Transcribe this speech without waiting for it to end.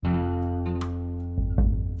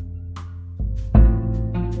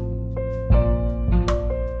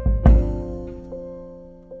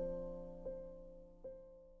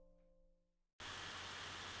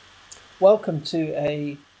welcome to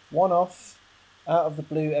a one-off, out of the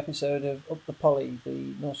blue episode of Up the Polly,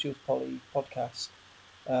 the North Shields Polly podcast.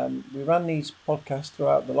 We ran these podcasts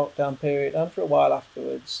throughout the lockdown period and for a while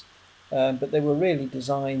afterwards, but they were really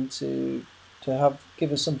designed to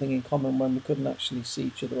give us something in common when we couldn't actually see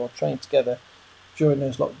each other or train together during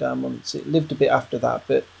those lockdown months. It lived a bit after that,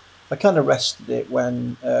 but I kind of rested it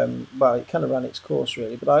when, it kind of ran its course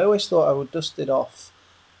really. But I always thought I would dust it off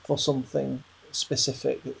for something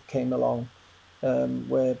specific that came along,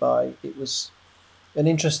 whereby it was an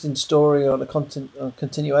interesting story or a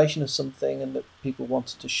continuation of something, and that people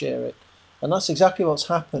wanted to share it. And that's exactly what's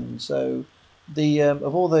happened. So, the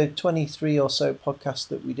of all the 23 or so podcasts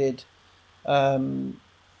that we did, um,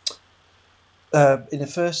 in the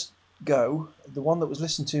first go, the one that was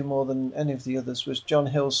listened to more than any of the others was John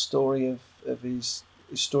Hill's story of his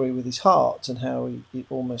story with his heart, and how it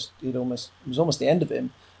was almost the end of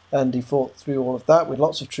him, and he fought through all of that with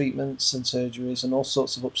lots of treatments and surgeries and all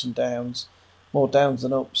sorts of ups and downs, more downs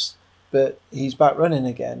than ups. But he's back running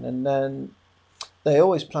again, and then they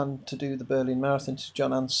always planned to do the Berlin Marathon to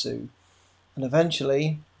John and Sue, and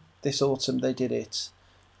eventually this autumn they did it.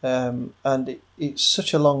 And it's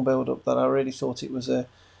such a long build up that I really thought it was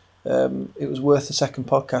worth a second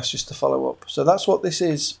podcast just to follow up. So that's what this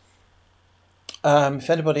is. If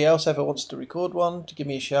anybody else ever wants to record one, to give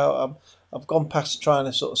me a shout. I've gone past trying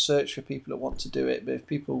to sort of search for people that want to do it, but if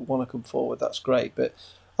people want to come forward, that's great. But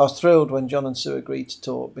I was thrilled when John and Sue agreed to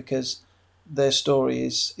talk, because their story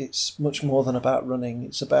it's much more than about running.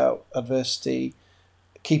 It's about adversity,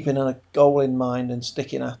 keeping a goal in mind and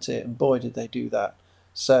sticking at it, and boy did they do that.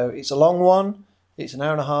 So it's a long one. It's an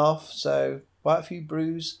hour and a half, so quite a few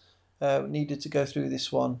brews needed to go through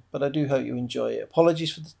this one, but I do hope you enjoy it.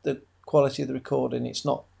 Apologies for the quality of the recording. It's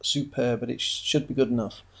not superb, but it should be good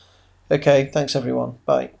enough. Okay, thanks everyone.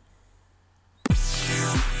 Bye.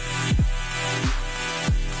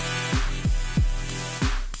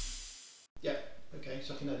 Yeah, okay,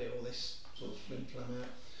 so I can edit all this sort of flim flam out.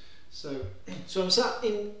 So I'm sat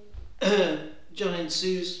in John and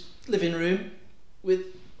Sue's living room with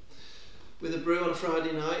a brew on a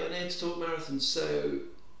Friday night, and here to talk marathons. So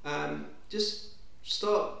just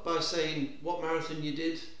start by saying what marathon you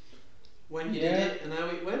did, when you did it, and how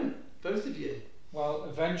it went, both of you. Well,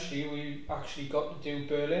 eventually we actually got to do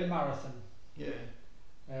Berlin Marathon.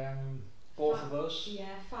 Yeah. Both of us. Yeah,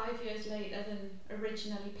 5 years later than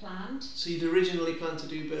originally planned. So you'd originally planned to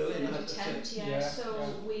do Berlin? Attempt,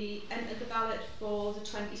 So we entered the ballot for the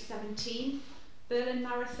 2017 Berlin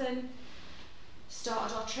Marathon,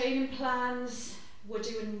 started our training plans, we're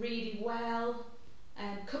doing really well,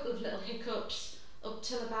 a couple of little hiccups up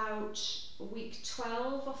till about week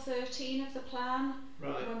 12 or 13 of the plan,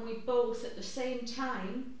 right, when we both at the same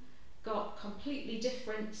time got completely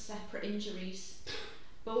different separate injuries.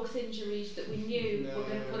 Both injuries that we knew were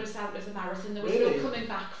going to put us out of the marathon. There was no coming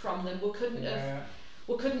back from them. We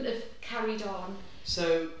couldn't have carried on.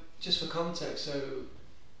 So just for context, so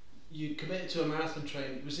you committed to a marathon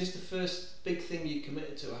training. Was this the first big thing you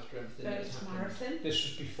committed to after everything that First happened? marathon. This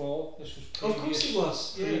was before. This was previous. Oh, of course it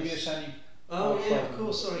was. Previous any. Of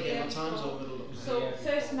course. Sorry, my time's all muddled up. So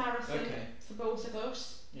first marathon for both of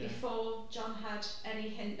us, before John had any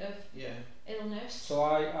hint of illness. So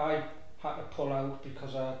I had to pull out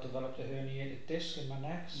because I had developed a herniated disc in my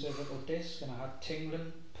neck, cervical disc, and I had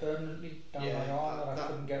tingling permanently down my arm that I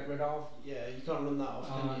couldn't get rid of. Yeah, you can't run that off,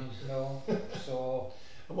 can you? No. So.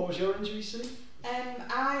 And what was your injury, Sue?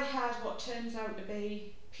 I had what turns out to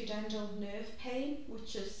be pudendal nerve pain,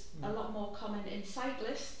 which is a lot more common in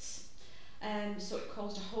cyclists. So it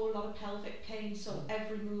caused a whole lot of pelvic pain. So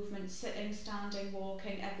every movement, sitting, standing,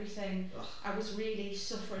 walking, everything, I was really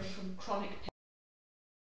suffering from chronic pain.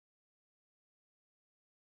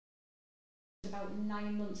 About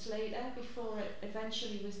 9 months later before it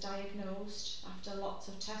eventually was diagnosed, after lots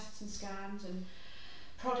of tests and scans and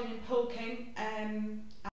prodding and poking.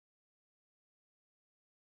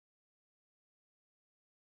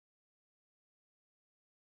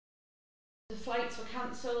 The flights were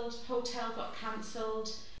cancelled, hotel got cancelled.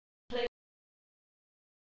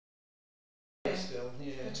 Still,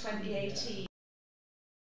 for 2018.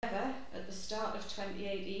 However, at the start of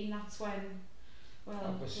 2018, that's when,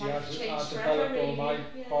 obviously life changed I forever, developed all my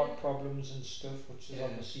really. heart problems and stuff, which is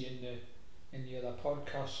obviously in the other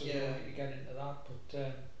podcast, so we won't get into that.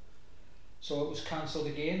 But so it was cancelled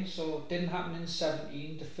again. So it didn't happen in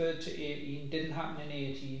 17, deferred to 18, didn't happen in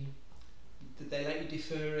 18. Did they let you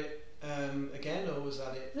defer it again, or was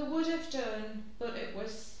that it? They would have done, but it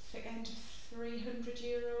was again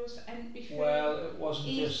 €300 entry fee. Well, it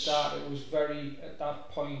wasn't just that. It was at that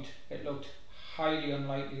point, it looked highly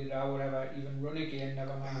unlikely that I would ever even run again,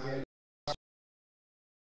 never mind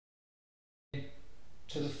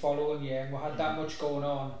to the following year, and we had that much going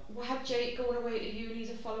on. We had Jake going away to uni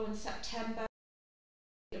the following September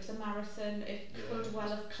of the marathon. It could well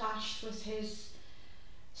have clashed with his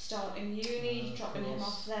starting uni, dropping him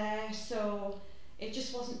off there, so it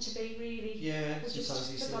just wasn't to be really. Yeah, we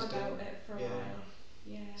just forgot about it for a while.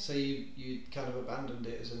 Yeah. So you kind of abandoned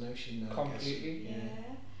it as a notion then, completely. I guess.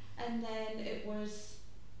 Yeah. And then it was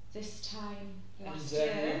this time last year.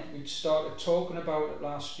 year. We'd started talking about it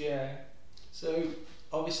last year. So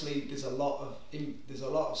obviously there's a lot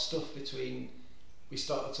of stuff between we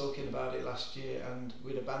started talking about it last year and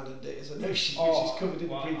we'd abandoned it as a notion, which is covered in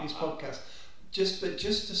the previous podcast. Just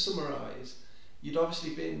to summarise, you'd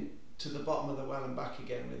obviously been to the bottom of the well and back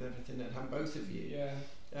again with everything that happened, both of you. Yeah.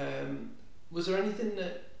 Was there anything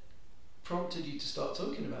that prompted you to start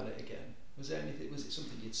talking about it again? Was there anything? Was it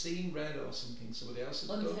something you'd seen, read, or something somebody else had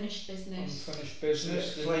done? Unfinished business. Unfinished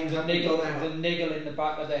business. The niggle in the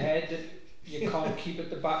back of the head. You can't keep at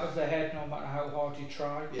the back of the head no matter how hard you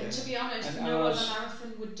try. Yeah. And to be honest, no other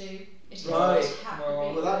marathon would do. Right.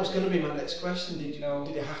 Well, that was going to be my next question. Did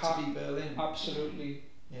it have to be Berlin? Absolutely.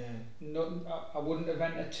 Yeah. I wouldn't have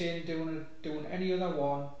entertained doing any other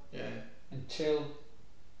one. Yeah. Until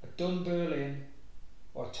I'd done Berlin,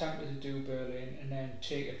 or attempted to do Berlin, and then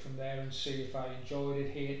take it from there and see if I enjoyed it,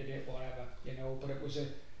 hated it, whatever, you know. But it was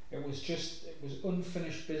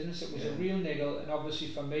unfinished business. It was a real niggle, and obviously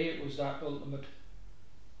for me it was that ultimate,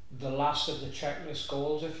 the last of the checklist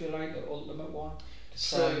goals, if you like, the ultimate one to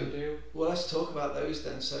try and do. Well, let's talk about those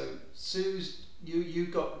then. So Sue's, you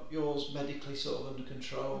got yours medically sort of under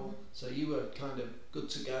control, so you were kind of good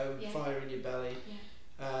to go, fire in your belly.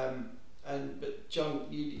 But John,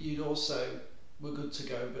 you'd also were good to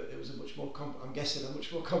go, but it was a much more I'm guessing a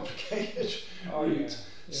much more complicated route.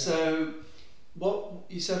 Yeah. So what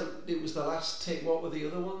you said, it was the last tick. What were the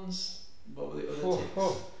other ones? What were the other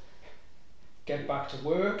ticks? Get back to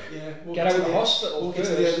work. Yeah. Get out of the hospital. Walk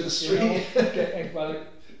into the end of the street. You know,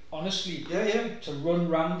 honestly, to run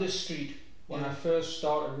round the street when I first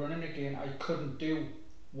started running again, I couldn't do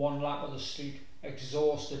one lap of the street.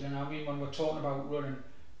 Exhausted, and I mean, when we're talking about running,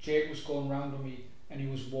 Jake was going round with me and he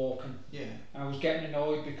was walking. Yeah. And I was getting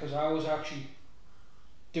annoyed because I was actually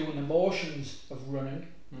doing the motions of running,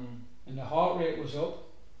 and the heart rate was up,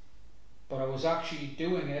 but I was actually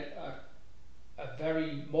doing it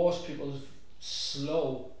at most people's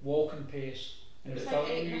slow walking pace, and it felt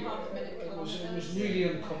really, it was really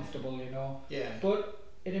uncomfortable, you know. Yeah. But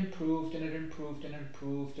it improved and it improved and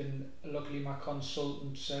improved, and luckily my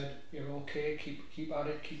consultant said, "You're okay, keep at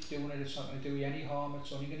it, keep doing it, it's not going to do you any harm,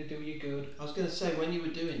 it's only going to do you good." I was going to say, when you were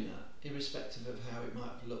doing that, irrespective of how it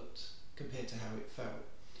might have looked compared to how it felt,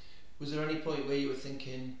 was there any point where you were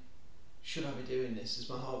thinking, should I be doing this? Is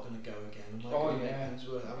my heart going to go again? Am I going to make things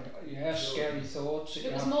worse? Scary thoughts.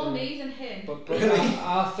 It was more me than him. But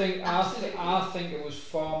I think it was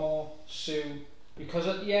far more Sue, because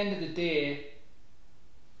at the end of the day,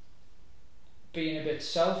 being a bit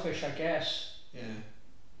selfish, I guess. Yeah.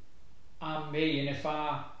 I'm me, and if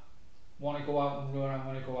I want to go out and run, I'm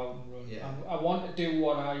going to go out and run. Yeah. I want to do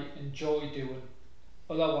what I enjoy doing.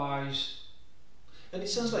 Otherwise. And it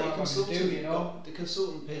sounds like the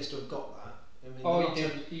consultant appears to have got that. I mean,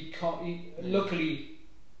 he did. Luckily,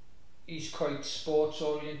 he's quite sports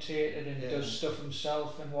orientated and does stuff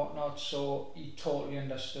himself and whatnot, so he totally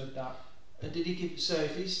understood that. And did he give? So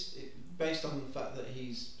if he's based on the fact that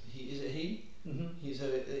he's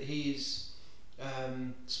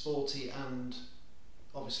sporty and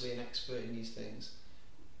obviously an expert in these things.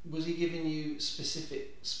 Was he giving you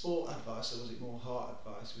specific sport advice, or was it more heart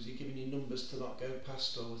advice? Was he giving you numbers to not go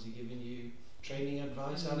past, or was he giving you training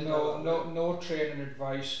advice? No training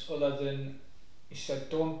advice other than he said,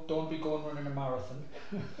 don't be going running a marathon.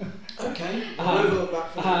 Okay.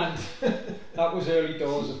 and that was early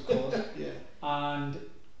doors, of course. Yeah. And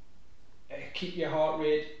keep your heart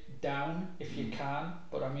rate down if you can,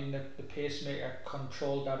 but I mean the pacemaker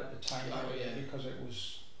controlled that at the time because it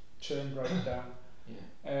was turned right down.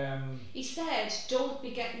 Yeah. He said, don't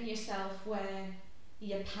be getting yourself where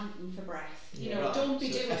you're panting for breath. You know, right. Don't be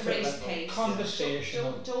doing race pace.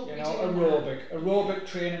 Conversational. Don't you be know, doing aerobic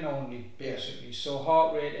training only, basically. Yeah. So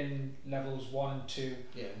heart rate in levels 1 and 2.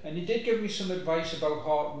 Yeah. And he did give me some advice about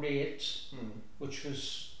heart rates, which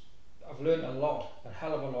was, I've learned a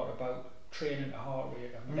hell of a lot about training the heart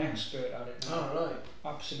rate. I'm an expert at it now. Oh, right.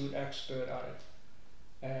 Absolute expert at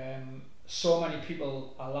it. So many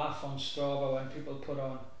people, I laugh on Strava when people put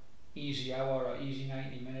on easy hour or easy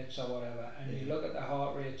 90 minutes or whatever, and you look at the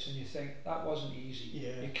heart rates and you think, that wasn't easy.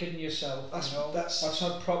 You're kidding yourself. That's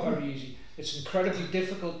not proper easy. It's incredibly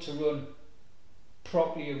difficult to run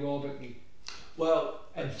properly aerobically. Well,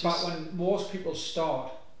 in fact, when most people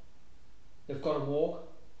start, they've got to walk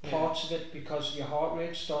parts of it because your heart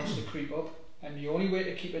rate starts to creep up, and the only way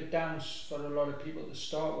to keep it down for a lot of people to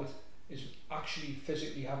start with is actually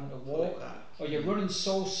physically having to walk, or you're running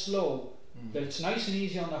so slow that it's nice and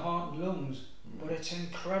easy on the heart and lungs, but it's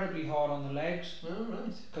incredibly hard on the legs. Oh,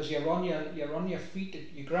 right. Because you're on your feet.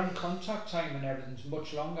 Your ground contact time and everything's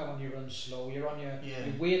much longer when you run slow. You're on your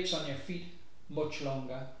weight's on your feet much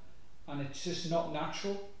longer, and it's just not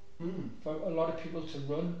natural for a lot of people to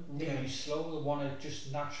run really slow. They want to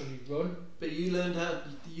just naturally run. But you learned how.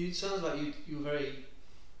 You sounds like you were very.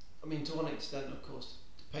 I mean, to one extent, of course,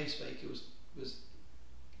 the pacemaker was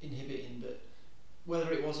inhibiting, but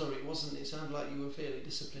whether it was or it wasn't, it sounded like you were fairly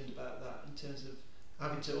disciplined about that in terms of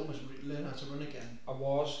having to almost learn how to run again. I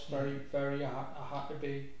was very. I had to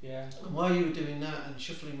be, yeah. And while you were doing that and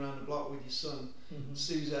shuffling around the block with your son,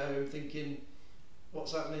 Sue's at home thinking,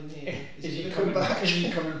 "What's happening here? Is he coming back? Is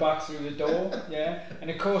he coming back through the door?" Yeah.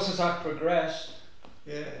 And of course, as I progressed,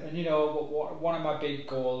 and you know, one of my big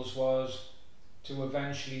goals was to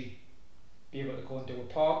eventually be able to go and do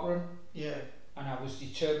a park run. Yeah. And I was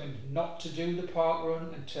determined not to do the park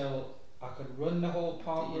run until I could run the whole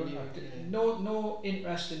park run. No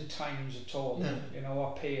interest in times at all, you know,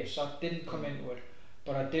 or pace. I didn't come into it,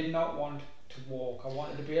 but I did not want to walk. I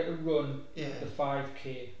wanted to be able to run the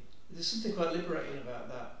 5k. There's something quite liberating about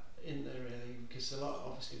that in there, really, because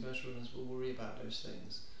obviously most runners will worry about those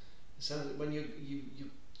things. It sounds like when you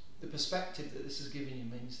the perspective that this has given you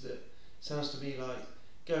means that it sounds to me like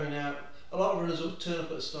going out. A lot of runners will turn up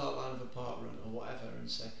at the start line of a park run or whatever and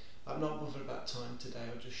say, "I'm not bothered about time today,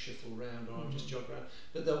 I'll just shuffle around or I'll just jog around."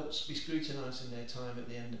 But they'll be scrutinising their time at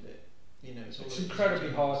the end of it. You know, it's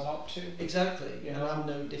incredibly hard not to. Exactly, and I'm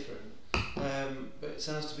no different. But it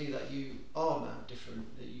sounds to me that you are now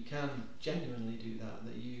different, that you can genuinely do that,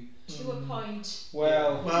 that you... To a point.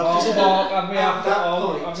 Well, I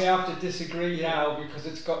may have to disagree now because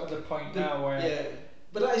it's got to the point now where... Yeah.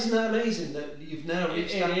 But isn't that amazing that you've now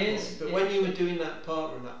reached that point? But when you were doing that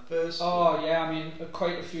park run, that first one, yeah, I mean,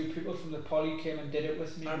 quite a few people from the poly came and did it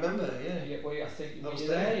with me. I remember, Well, I think you were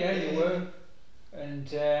there, you were. And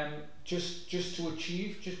just to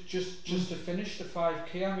achieve, just to finish the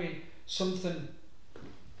 5k, I mean, something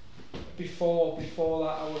before that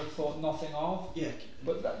I would have thought nothing of. Yeah.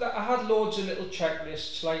 But I had loads of little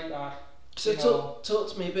checklists like that. So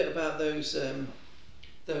talk to me a bit about those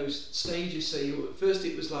stages. So first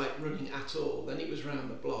it was like running at all, then it was round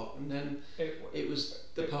the block, and then it was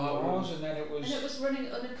the park run, and then it was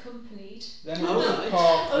running unaccompanied. Then it was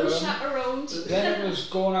park run, unchaperoned. Then it was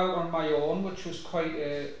going out on my own, which was quite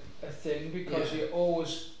a thing because you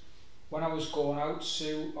always, when I was going out,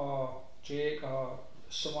 Sue or Jake or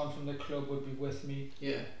someone from the club would be with me.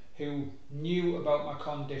 Yeah. Who knew about my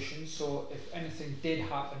condition, so if anything did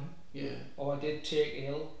happen, or I did take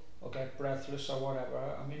ill or get breathless or whatever,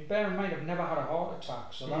 I mean, bear in mind I've never had a heart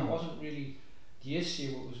attack, so that wasn't really the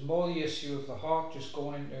issue. It was more the issue of the heart just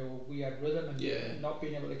going into a weird rhythm and not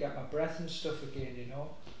being able to get my breath and stuff again, you know.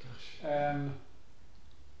 Gosh.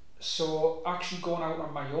 So actually going out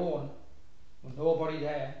on my own with nobody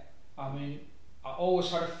there, I mean, I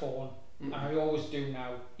always had a phone, and I always do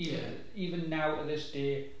now. Even now to this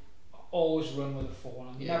day, I always run with a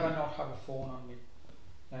phone. I never not have a phone on me.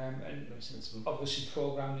 And obviously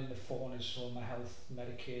programmed in the phone is all my health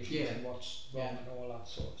medications and what's wrong and all that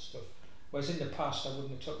sort of stuff. Whereas in the past I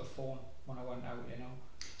wouldn't have took a phone when I went out, you know.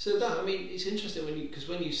 So that, I mean, it's interesting because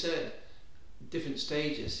when you said different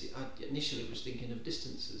stages, I initially was thinking of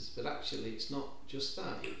distances, but actually it's not just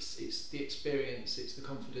that. It's the experience, it's the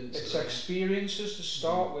confidence. It's experiences to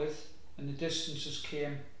start with, and the distances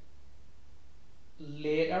came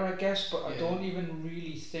later, I guess. But I don't even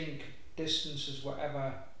really think distances were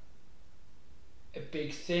ever a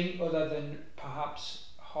big thing, other than perhaps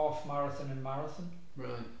half marathon and marathon.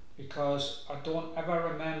 Right. Because I don't ever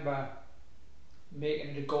remember making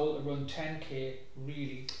it a goal to run 10k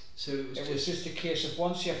really. So it was just a case of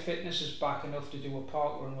once your fitness is back enough to do a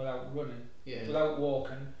park run without running, without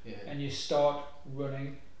walking, and you start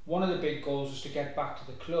running. One of the big goals was to get back to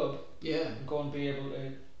the club and go and be able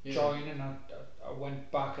to join, and I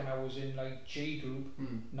went back and I was in like G group,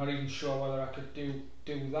 not even sure whether I could do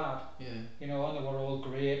that. You know, and they were all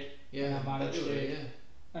great. And I managed it.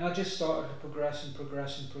 And I just started to progress,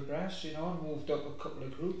 you know, and moved up a couple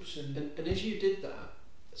of groups. And as you did that,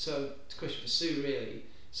 so it's a question for Sue really.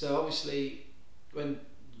 So obviously, when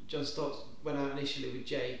John Stotts went out initially with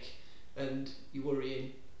Jake, and you're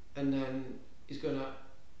worrying, and then he's going out,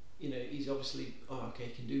 you know, he's obviously, okay,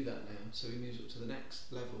 he can do that now, so he moves up to the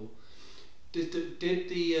next level. Did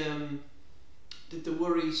the did the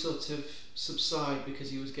worry sort of subside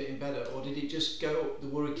because he was getting better, or did it just go? The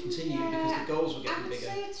worry continued because the goals were getting bigger.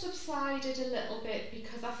 I would say it subsided a little bit,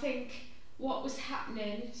 because I think what was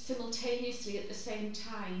happening simultaneously at the same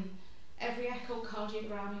time, every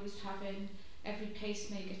echocardiogram he was having, every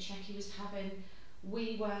pacemaker check he was having,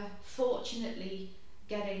 we were fortunately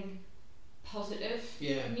getting positive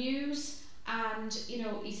news, and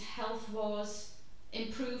his health was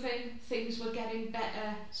improving, things were getting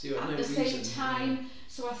better at the same time.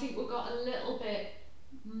 So I think we got a little bit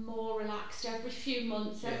more relaxed every few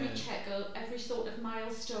months, every check-up, every sort of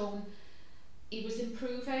milestone he was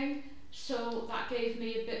improving. So that gave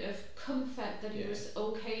me a bit of comfort that he was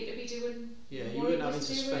okay to be doing. Yeah, you weren't having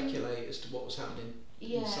to speculate as to what was happening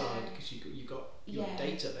inside, because you got your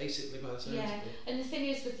data basically by the sounds of it. And the thing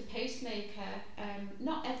is with the pacemaker,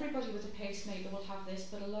 not everybody with a pacemaker will have this,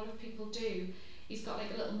 but a lot of people do. He's got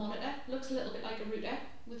like a little monitor, looks a little bit like a router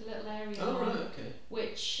with a little area on,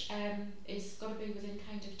 which is got to be within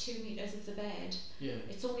kind of 2 meters of the bed. Yeah.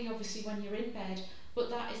 It's only obviously when you're in bed, but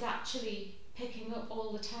that is actually picking up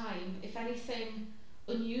all the time. If anything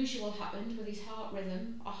unusual happened with his heart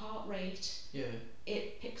rhythm or heart rate,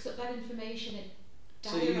 it picks up that information, it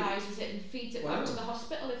diarises it and feeds it back to the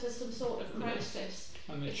hospital if there's some sort of crisis.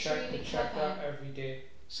 And they check that every day.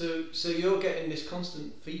 So you're getting this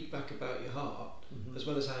constant feedback about your heart, as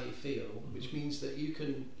well as how you feel, which means that you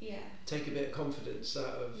can take a bit of confidence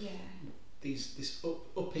out of this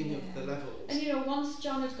upping of the levels. And once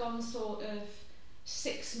John had gone sort of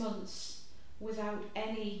 6 months without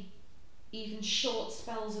any even short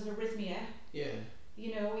spells of arrhythmia,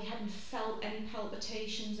 he hadn't felt any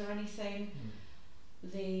palpitations or anything.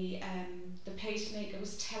 The pacemaker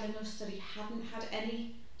was telling us that he hadn't had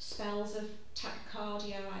any spells of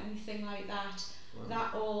tachycardia or anything like that. Wow.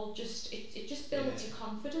 That all just it just builds your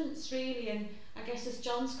confidence really, and I guess as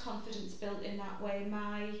John's confidence built in that way,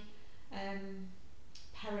 my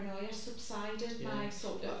paranoia subsided. My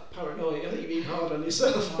sort of paranoia. You mean hard on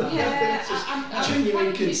yourself? I'm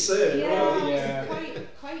genuine concern. I was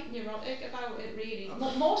quite neurotic about it really,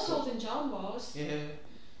 more so than John was. Yeah.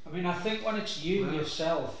 I mean, I think when it's you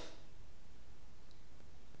yourself,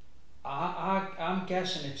 I'm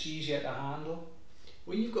guessing it's easier to handle.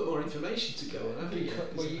 Well, you've got more information to go on, haven't you?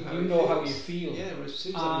 Well, you know how you feel. Yeah, well,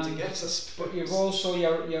 Sue's having to guess, I suppose. But you've also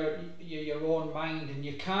your own mind, and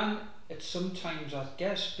you can, it sometimes, I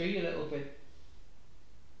guess, be a little bit,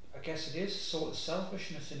 I guess it is sort of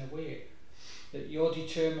selfishness in a way, that you're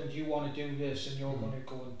determined you want to do this and you're going to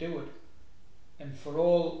go and do it. And for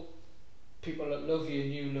all people that love you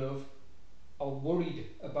and you love are worried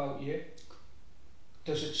about you,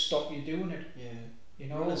 does it stop you doing it? Yeah.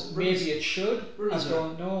 Maybe it should. I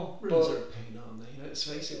don't know. Runners are a pain, aren't they? Let's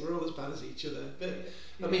face it, we're all as bad as each other. But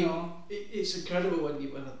I mean, it's incredible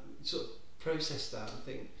when I sort of process that and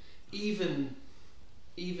think, even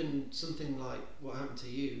something like what happened to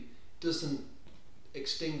you doesn't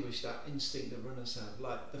extinguish that instinct that runners have.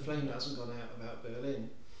 Like the flame hasn't gone out about Berlin,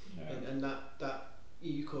 and that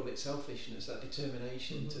you call it selfishness, that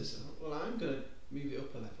determination to say, well, I'm going to move it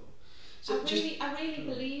up a level. So I really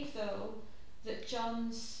believe though that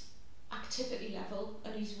John's activity level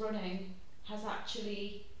and his running has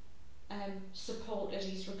actually supported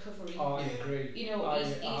his recovery. Oh, I agree.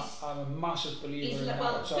 I'm a massive believer in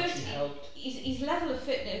that. It's actually helped. His level of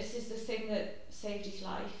fitness is the thing that saved his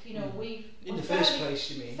life. We're in the first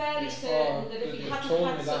place, you mean? Fairly certain that if he hadn't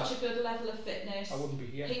had such a good level of fitness, I wouldn't be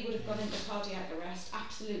here. He would have gone into cardiac arrest.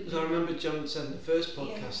 Absolutely. Because I remember John said in the first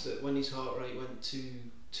podcast that when his heart rate went to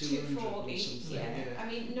 240 or something. I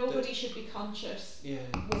mean, nobody should be conscious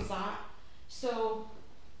with that. So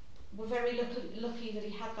we're very lucky that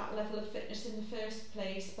he had that level of fitness in the first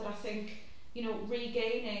place. But I think,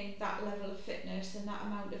 regaining that level of fitness and that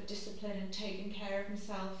amount of discipline and taking care of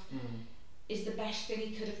himself is the best thing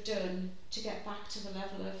he could have done to get back to the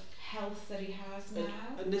level of health that he has now.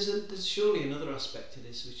 And there's surely another aspect to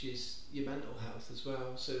this, which is your mental health as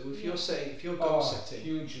well. So if you're goal setting,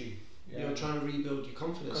 hugely. You're trying to rebuild your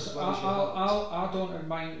confidence as well as your heart.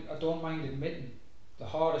 I don't mind admitting the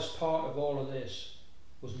hardest part of all of this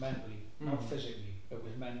was mentally, not physically. It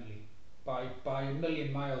was mentally. By a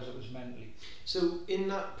million miles, it was mentally. So in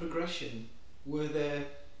that progression, were there,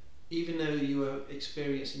 even though you were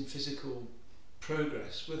experiencing physical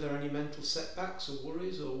progress, were there any mental setbacks or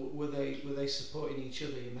worries, or were they supporting each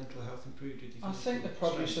other? Your mental health improved with your I think they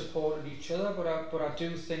probably supported each other, but I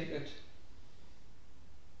do think that.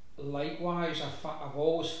 Likewise, I've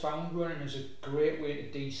always found running is a great way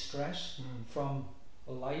to de-stress from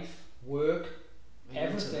life, work,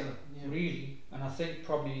 everything, really. And I think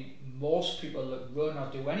probably most people that run or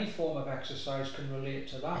do any form of exercise can relate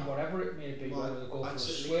to that, whatever it may be, whether they go for a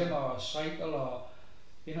swim or a cycle, or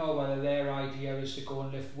you know, whether their idea is to go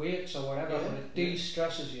and lift weights or whatever, but it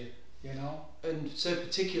de-stresses you, you know. And so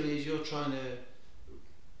particularly as you're trying to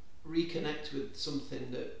reconnect with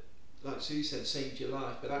something that, like Sue said, saved your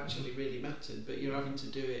life but actually really mattered, but you're having to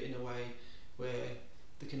do it in a way where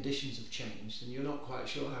the conditions have changed and you're not quite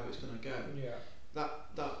sure how it's going to go. That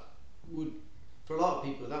would, for a lot of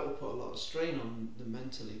people, that will put a lot of strain on them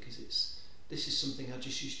mentally, because this is something I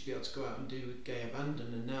just used to be able to go out and do with gay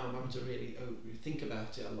abandon, and now I'm having to really think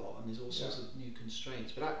about it a lot, and there's all sorts of new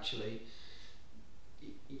constraints. But actually,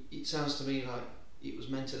 it sounds to me like it was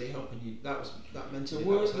mentally helping you. That mentally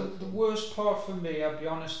was helpful. The worst part for me, I'll be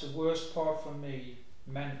honest, the worst part for me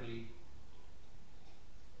mentally,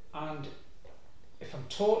 and if I'm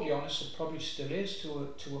totally honest, it probably still is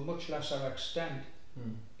to a much lesser extent,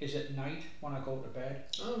 is at night when I go to bed.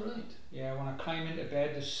 Oh, right. Yeah, when I climb into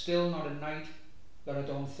bed, there's still not a night that I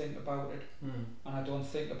don't think about it. And I don't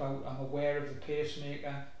think about, I'm aware of the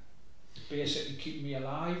pacemaker basically keeping me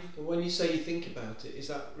alive. And when you say you think about it, is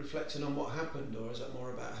that reflecting on what happened, or is that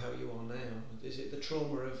more about how you are now? Is it the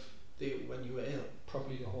trauma of when you were ill?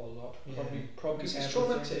 Probably the whole lot. Probably because it's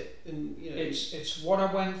traumatic, and you know, it's what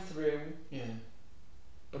I went through. Yeah.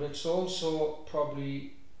 But it's also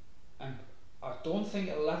probably, and I don't think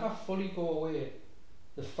it'll ever fully go away,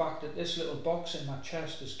 the fact that this little box in my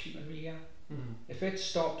chest is keeping me here. If it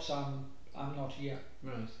stops, I'm not here.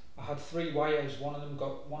 Right. I had 3 wires. One of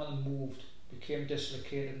them moved, became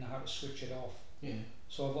dislocated, and I had to switch it off. Yeah.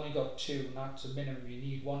 So I've only got 2, and that's the minimum. You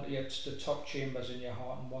need one to the top chambers in your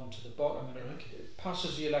heart and one to the bottom, and it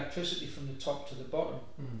passes the electricity from the top to the bottom,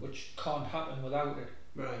 which can't happen without it.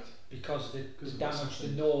 Right. Because they damaged the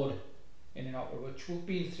node in an opera, which we've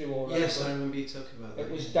been through already. Yes, I remember you talking about that.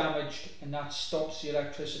 It was damaged, and that stops the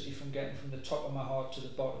electricity from getting from the top of my heart to the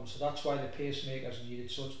bottom. So that's why the pacemaker's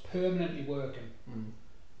needed. So it's permanently working.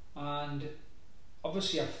 And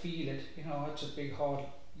obviously I feel it, you know, it's a big hard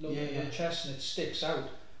lump in my chest and it sticks out.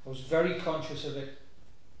 I was very conscious of it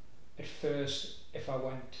at first if I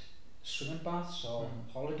went swimming baths or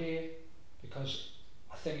holiday, because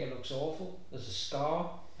I think it looks awful. There's a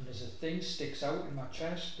scar and there's a thing sticks out in my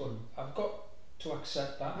chest, but I've got to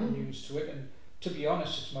accept that and use to it. And to be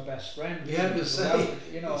honest, it's my best friend. Yeah, I was saying,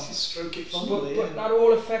 you know, stroke it fondly. But that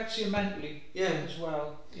all affects you mentally as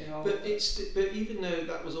well. You know. But even though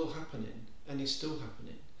that was all happening and is still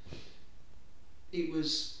happening, it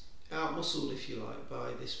was out-muscled, if you like,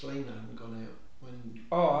 by this flame that hadn't gone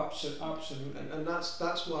out. Absolutely. And that's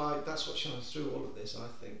what shines through all of this, I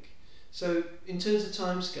think. So in terms of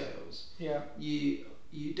timescales,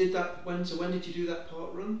 you did that when did you do that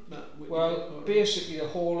part run? Basically the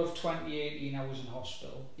whole of 2018 I was in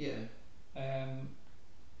hospital. Yeah.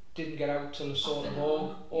 Didn't get out till the sort of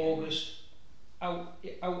August. Out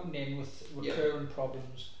and in with recurring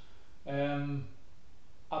problems.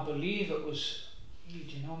 I believe it was, do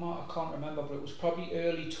you know, Mark, I can't remember, but it was probably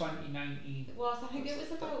early 2019. It was, I think it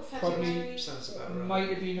was about February. Probably sounds about right. Might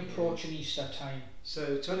have been approaching Easter time.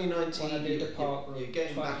 So 2019, when I did the park run, you're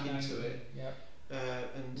getting back into it. Yeah.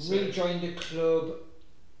 And rejoined the club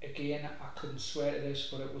again. I couldn't swear to this,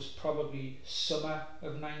 but it was probably summer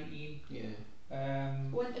of 19. Yeah.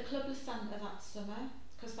 Went to Club La Santa that summer,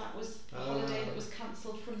 because that was a holiday that was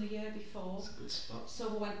cancelled from the year before. That's a good spot. So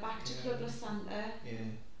we went back to Club La Santa. Yeah.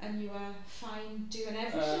 And you were fine doing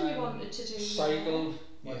everything you wanted to do. Cycled,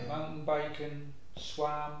 went mountain biking,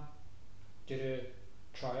 swam, did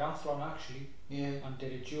a triathlon actually, and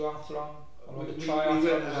did a duathlon.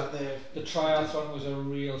 The triathlon was a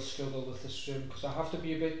real struggle with the swim, because I have to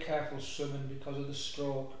be a bit careful swimming because of the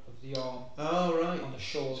stroke of the arm. Oh, right. On the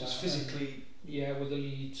shoulder. So it's physically. With the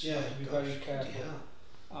leads, you have to be very careful.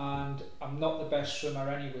 Yeah. And I'm not the best swimmer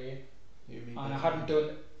anyway. And I hadn't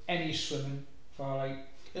done any swimming for like.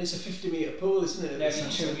 And it's a 50-metre pool, isn't it? Nearly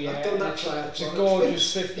 2 years. I've done that triathlon. It's a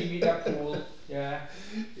gorgeous 50-metre pool. Yeah.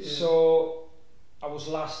 So I was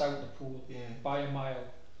last out the pool by a mile.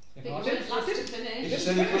 You know, I didn't finish. If there's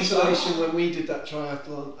any consolation, when we did that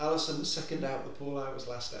triathlon, Alison was second out the pool, I was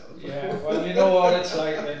last out the pool. Yeah, well, you know what it's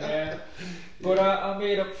like then, But I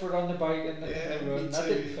made up for it on the bike and the run. I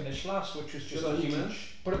didn't finish last, which was just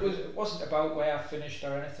huge. But it wasn't about where I finished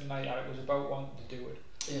or anything like that. It was about wanting to do it.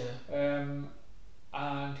 Yeah.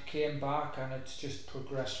 And came back, and it's just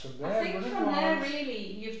progressed from there. I think from there, really,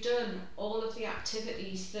 you've done all of the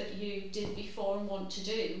activities that you did before and want to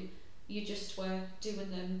do. You just were doing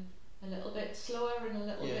them a little bit slower and a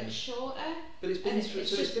little bit shorter. But it's been it's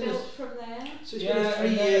just built from there. So it's been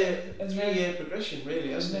a three-year progression,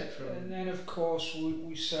 really, hasn't it? And then of course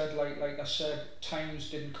we said, like I said, times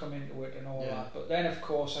didn't come into it and all that. But then of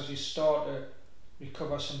course, as you start to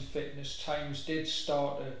recover some fitness, times did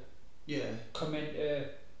start to come into.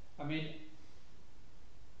 I mean,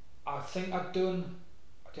 I think I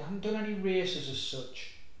haven't done any races as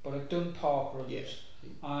such, but I've done park runs,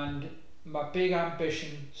 and my big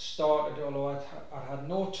ambition started, although I'd had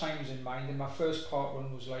no times in mind, and my first park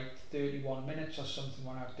run was like 31 minutes or something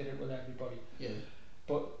when I did it with everybody.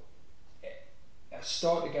 But I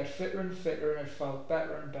started to get fitter and fitter, and it felt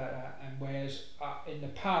better and better. And whereas in the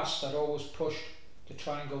past I'd always pushed to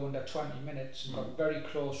try and go under 20 minutes, and got very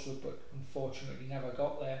close to it, but unfortunately never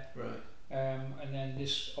got there. And then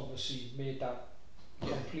this obviously made that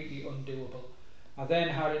completely undoable. I then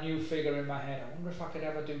had a new figure in my head. I wonder if I could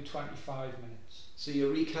ever do 25 minutes. So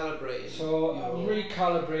you're recalibrating. So I'm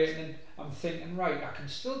recalibrating, and I'm thinking, right, I can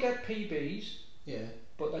still get PBs.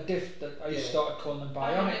 But I started calling them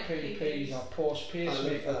bionic PBs or post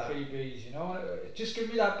pacemaker PBs. You know, it just give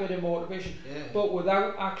me that bit of motivation. But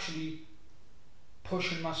without actually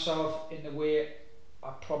pushing myself in the way I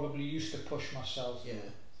probably used to push myself.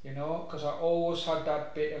 You know, because I always had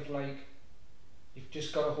that bit of like, you've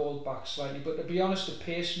just got to hold back slightly. But to be honest, the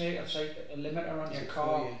pacemaker, it's like a limiter on your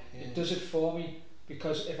car. It does it for me,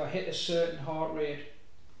 because if I hit a certain heart rate,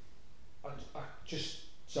 I just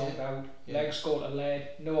zoned out. Legs go to lead,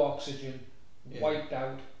 no oxygen, wiped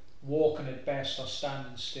out, walking at best or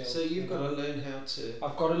standing still. So you've got to learn how to...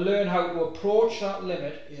 I've got to learn how to approach that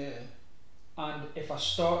limit. And if I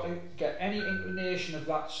start to get any inclination of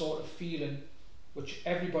that sort of feeling, which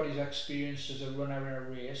everybody's experienced as a runner in a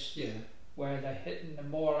race, where they're hitting the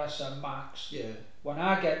more or less a max. When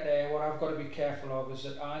I get there, what I've got to be careful of is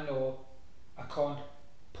that I know I can't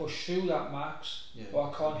push through that max, or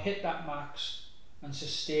I can't hit that max and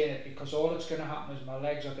sustain it, because all that's going to happen is my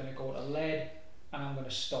legs are going to go to lead and I'm going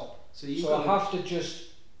to stop. So I have to just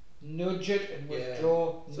nudge it and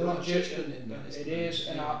withdraw, nudge it. It is,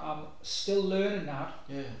 and I'm still learning that.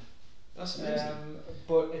 That's amazing.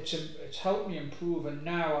 But it's helped me improve, and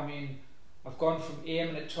now, I mean, I've gone from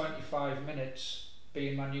aiming at 25 minutes,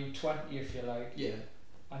 being my new 20 if you like,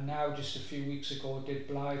 and now just a few weeks ago did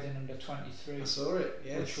Blythe in under 23. I saw it,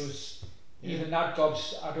 which was, even that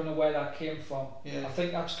I don't know where that came from. I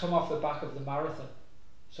think that's come off the back of the marathon.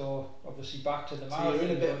 So obviously back to the marathon. So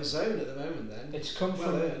you're in a bit of a zone at the moment then. It's come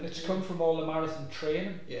from all the marathon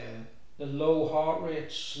training. The low heart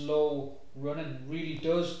rate, slow running really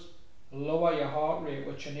does lower your heart rate,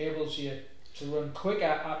 which enables you to run quicker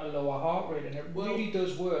at a lower heart rate, and it really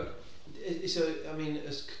does work. I mean,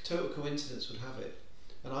 as total coincidence would have it,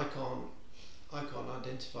 and I can't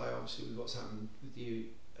identify obviously with what's happened with you,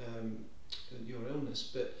 your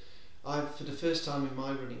illness, but for the first time in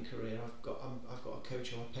my running career, I've got a coach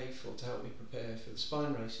who I pay for to help me prepare for the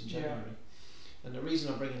Spine race in January. And the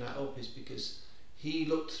reason I'm bringing that up is because he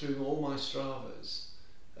looked through all my Stravas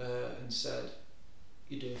and said,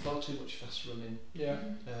 you're doing far too much fast running.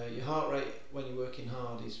 Your heart rate when you're working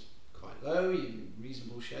hard is quite low, you're in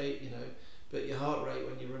reasonable shape, you know, but your heart rate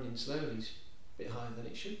when you're running slowly is a bit higher than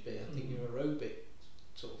it should be. I think your aerobic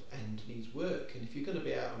sort of end needs work, and if you're going to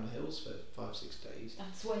be out on the hills for 5-6 days,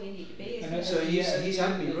 that's where you need to be, isn't it? So he's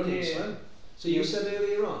had me running slow. So you said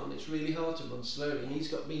earlier on it's really hard to run slowly, and he's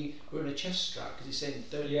got me wearing a chest strap because he's saying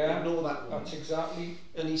don't ignore that one. That's exactly.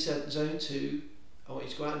 And he said zone 2, I want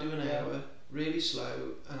you to go out and do an hour really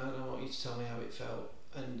slow, and I don't want you to tell me how it felt.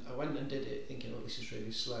 And I went and did it thinking, oh, this is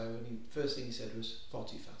really slow, and first thing he said was far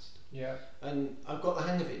too fast. And I've got the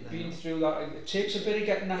hang of it now. Been through that, it takes a bit of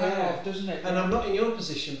getting the hang off, doesn't it? And I'm not in your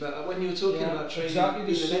position, but when you were talking about training,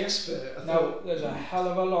 being an expert, I thought, there's a hell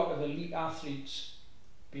of a lot of elite athletes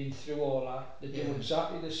been through all that. They do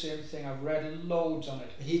exactly the same thing. I've read loads on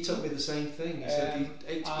it. He told me the same thing. He said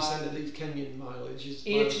 80% of these Kenyan mileage is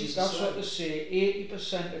 80. That's what they say.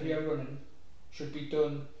 80% of your running should be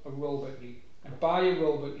done aerobically, and by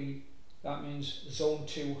aerobically that means zone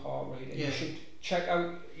 2 heart rate, and you should check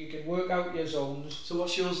out, you can work out your zones. So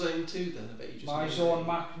what's your zone 2 then? I bet you just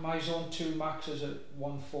my zone 2 max is at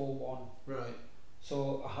 141. Right.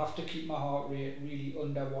 So I have to keep my heart rate really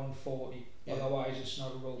under 140, otherwise it's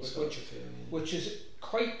not aerobic, which is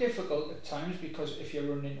quite difficult at times, because if you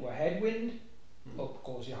run into a headwind, up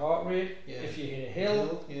goes your heart rate. If you hit a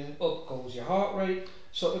hill, up goes your heart rate.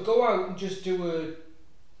 So to go out and just do a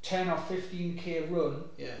 10 or 15k run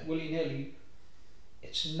willy-nilly,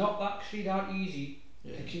 it's not actually that easy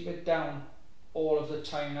to keep it down all of the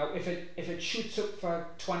time. Now, if it shoots up for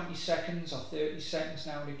 20 seconds or 30 seconds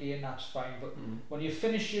now and again, that's fine. But when you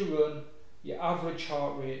finish your run, your average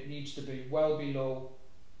heart rate needs to be well below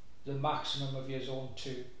the maximum of your zone 2.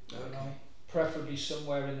 You know, preferably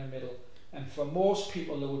somewhere in the middle. And for most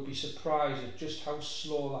people, they would be surprised at just how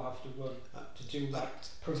slow they have to run to do that,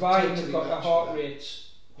 providing they've got the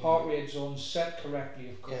heart rate zones set correctly,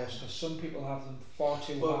 of course, because some people have them far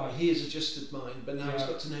too high. Well, he has adjusted mine, but now he's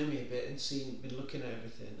got to know me a bit and been looking at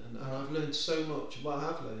everything, and I've learned so much. What I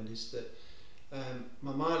have learned is that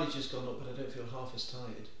my mileage has gone up, but I don't feel half as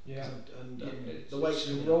tired. And the weight's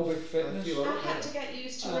aerobic fitness. I had to get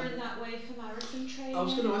used to running that way for marathon training. I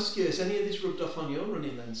was going to ask you, has any of this rubbed off on your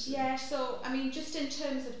running then? Yeah, so I mean, just in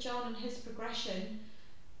terms of John and his progression,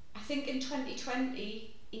 I think in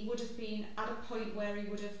 2020 he would have been at a point where he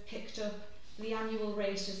would have picked up the annual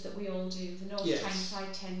races that we all do, the North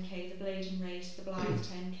Tyneside 10k, the Bladen race, the Blythe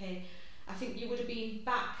 10k. I think you would have been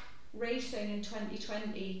back racing in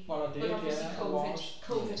 2020, well, I did, but obviously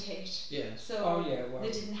COVID hit, so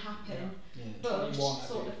they didn't happen. But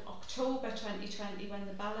sort of October 2020, when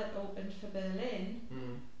the ballot opened for Berlin, we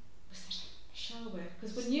said, shall we?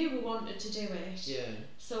 Because we knew we wanted to do it.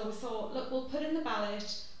 So we thought, look, we'll put in the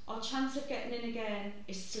ballot. Our chance of getting in again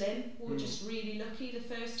is slim. We were just really lucky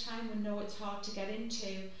the first time. We know it's hard to get into,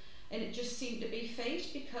 and it just seemed to be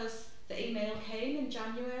fate, because the email came in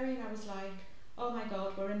January and I was like, oh my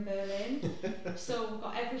god, we're in Berlin. So we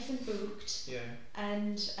got everything booked,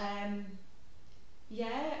 and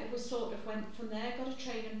it was sort of went from there. Got a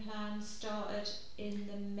training plan, started in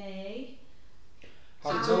the May.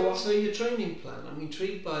 So your training plan, I'm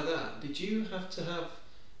intrigued by that. Did you have to have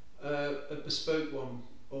a bespoke one,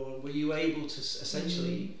 or were you able to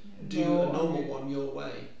essentially do a normal one your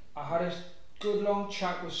way? I had a good long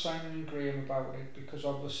chat with Simon and Graham about it, because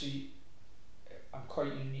obviously I'm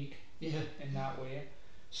quite unique in that way.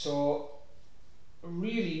 So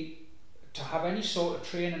really, to have any sort of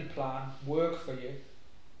training plan work for you,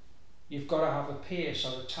 you've got to have a pace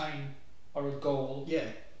or a time or a goal.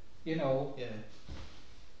 You know.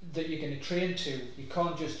 That you're going to train to. You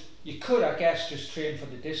can't just. You could, I guess, just train for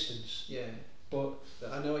the distance. But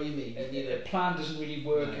I know what you mean. A plan doesn't really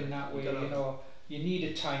work in that way. You know, you need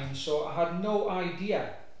a time. So I had no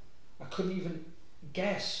idea. I couldn't even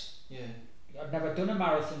guess. I'd never done a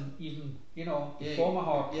marathon, even before my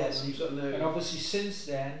heart problems. So you've got no. And obviously since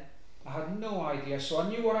then, I had no idea. So I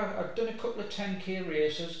knew I'd done a couple of 10k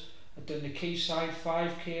races. I'd done the Quayside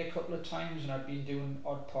 5k a couple of times, and I'd been doing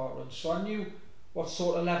odd part runs. So I knew what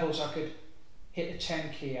sort of levels I could hit a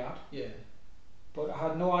 10k at. But I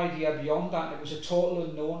had no idea beyond that. It was a total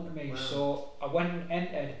unknown to me. So I went and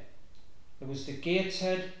entered. There was the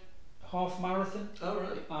Gateshead half marathon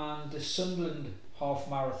and the Sunderland half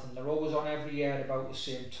marathon. They're always on every year at about the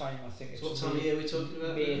same time. I think it's what time of year are we talking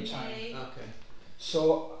about? May time. Okay.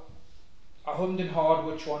 So I hummed and hawed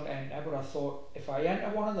which one to enter, but I thought, if I enter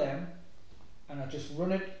one of them and I just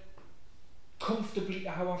run it comfortably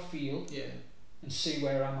to how I feel and see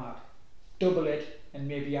where I'm at, double it and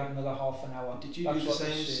maybe add another half an hour. Did you do the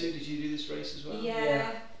same, Sue? Did you do this race as well?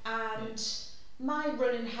 And my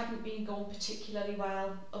running hadn't been going particularly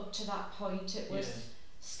well up to that point. It was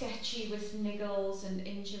sketchy with niggles and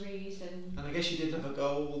injuries, and I guess you didn't have a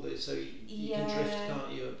goal, so you can drift,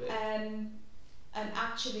 can't you, a bit? And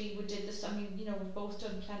actually we did this, I mean, we've both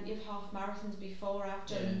done plenty of half marathons before. I've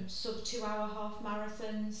done sub 2 hour half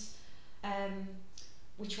marathons,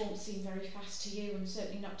 which won't seem very fast to you, and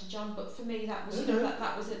certainly not to John, but for me that was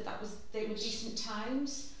they were decent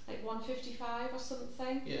times, like 1:55 or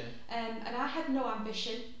something. And I had no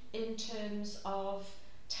ambition in terms of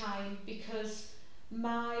time, because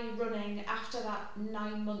my running after that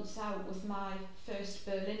 9 months out with my first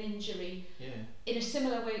Berlin injury, in a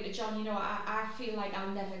similar way to John, I feel like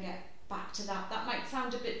I'll never get back to that. That might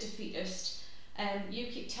sound a bit defeatist. You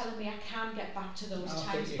keep telling me I can get back to those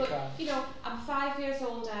times, but I'm 5 years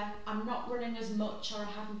older, I'm not running as much, or I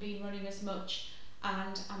haven't been running as much,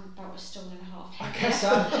 and I'm about 1.5 stone heavier. I guess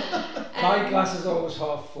my glass is always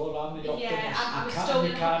half full. I'm the optimist. I'm a stone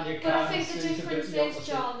and a half. But I think the difference is,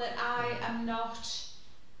 John, that I am not.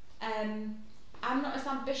 I'm not as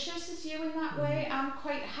ambitious as you in that way. I'm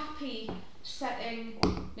quite happy setting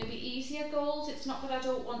maybe easier goals. It's not that I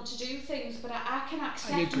don't want to do things, but I can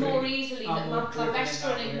accept more easily that my best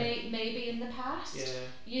running may be in the past.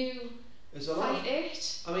 You fight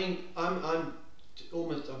it. I mean, I'm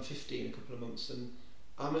 50 in a couple of months, and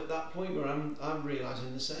I'm at that point where I'm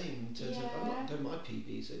realising the same in terms of I've not done my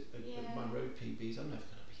PBs, my road PBs. I'm never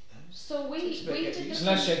going to beat them. So we did the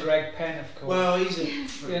unless you're Greg Penn, of course. Well, he's a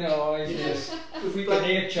freak. You know, he's a freak of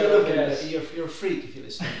nature. You're a freak if you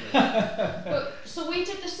listen to that. But so we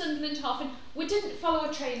did the Sunderland half, and we didn't follow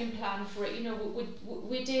a training plan for it. You know,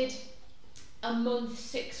 we did a month,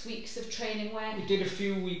 6 weeks of training where we did a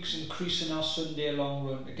few weeks increasing our Sunday long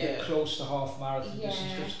run to get close to half marathon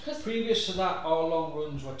distance. Because previous to that, our long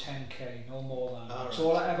runs were 10k, no more than that.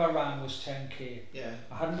 So all I ever ran was 10k. Yeah.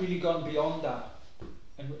 I hadn't really gone beyond that,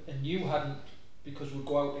 and you hadn't, because we'd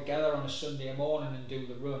go out together on a Sunday morning and do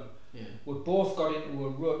the run. Yeah. We both got into a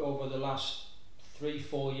rut over the last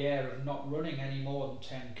 3-4 years of not running any more than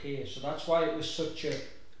 10k. So that's why it was such a,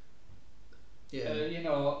 you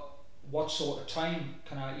know, what sort of time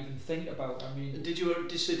can I even think about? I mean, did you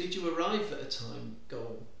arrive at a time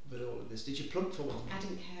goal with all of this? Did you plump for one? I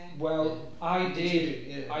didn't care. Well, I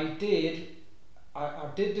did. I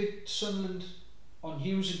did the Sunderland on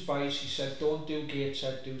Hughes' advice. He said, "Don't do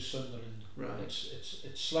Gateshead, do Sunderland. Right. It's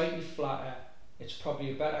slightly flatter. It's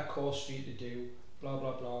probably a better course for you to do. Blah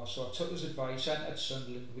blah blah." So I took his advice, entered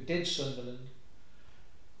Sunderland. We did Sunderland.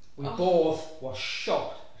 We both were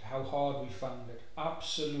shocked at how hard we found it.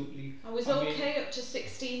 Absolutely. I was okay up to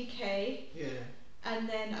 16k. Yeah. And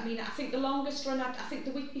then, I mean, I think the longest run, I think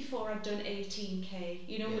the week before I'd done 18k.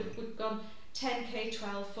 You know, we'd gone 10k,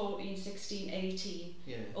 12, 14, 16, 18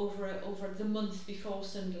 over the month before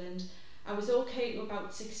Sunderland. I was okay to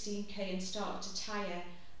about 16k and started to tire.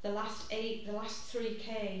 The last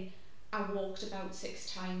 3k, I walked about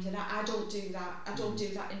 6 times, and I don't do that. I don't do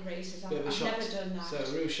that in races. I've never done that. So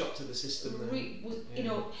a real shock to the system then. You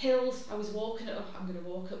know, hills, I was walking it up, I'm going to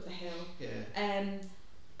walk up the hill. Yeah.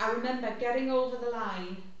 I remember getting over the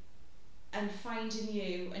line and finding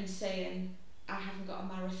you and saying, I haven't got a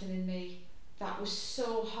marathon in me. That was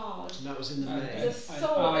so hard. And that was in the May.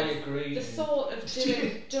 I agree. The thought of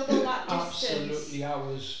doing double that distance. Absolutely,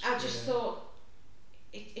 I just thought,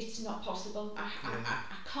 it's not possible. I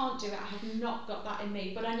can't do it. I have not got that in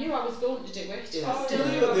me. But I knew I was going to do it. Yeah.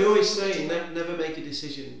 But they always say never make a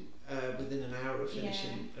decision within an hour of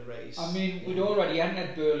finishing a race. I mean, we'd already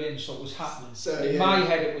entered Berlin, so it was happening. So, in my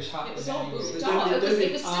head, it was happening. It was all anyway.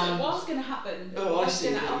 it was going to happen. Oh, I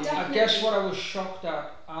see. I guess what I was shocked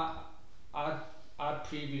at, I'd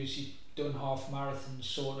previously done half marathons,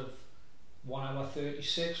 sort of 1 hour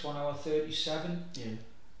 36, 1 hour 37,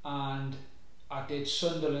 and I did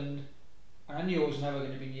Sunderland, and I knew I was never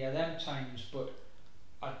going to be near them times, but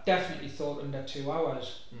I definitely thought under 2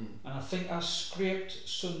 hours, and I think I scraped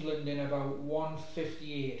Sunderland in about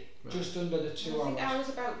 1:58, just under the 2 hours. I think I was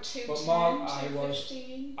about 2:10, but Mark,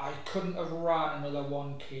 2:15. I couldn't have ran another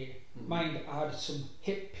 1k. Mind, I had some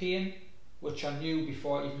hip pain, which I knew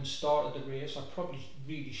before I even started the race. I probably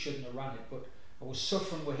really shouldn't have ran it, but I was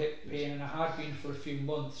suffering with hip pain, and I had been for a few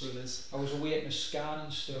months. I was awaiting a scan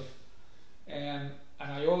and stuff. And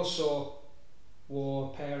I also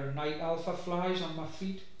wore a pair of Nike Alpha Flies on my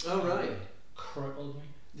feet. Oh right. Crippled me.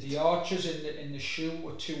 The arches in the shoe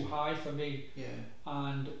were too high for me. Yeah.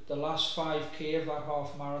 And the last 5k of that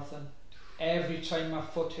half marathon, every time my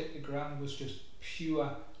foot hit the ground was just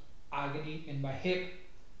pure agony in my hip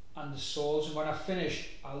and the soles. And when I finished,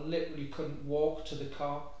 I literally couldn't walk to the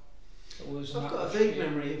car. I've got a vague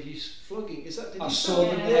memory of you flogging. Is that? I saw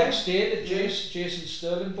them the next day. Jason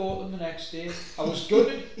Sterling bought them the next day. I was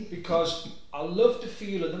gutted because I loved the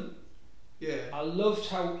feel of them. Yeah. I loved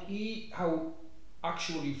how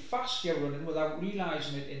actually fast you're running without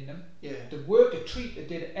realising it in them. Yeah. The work, the treat, they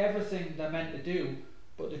did everything they're meant to do,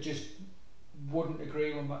 but they just wouldn't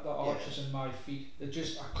agree with the arches in my feet.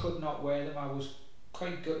 I could not wear them. I was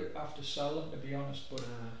quite gutted after sell them, to be honest, but.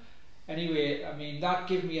 Anyway, I mean, that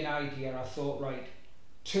gave me an idea. I thought, right,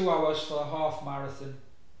 2 hours for a half marathon.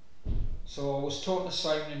 So I was talking to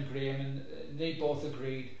Simon and Graham, and they both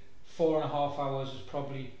agreed 4.5 hours is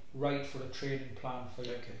probably right for a training plan for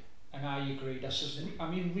you. Okay. And I agreed. I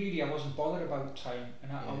mean, really, I wasn't bothered about time,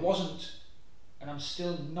 and I wasn't, and I'm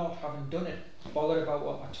still not, having done it, bothered about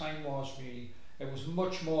what my time was, really. It was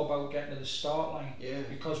much more about getting to the start line,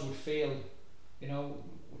 because we'd failed, you know,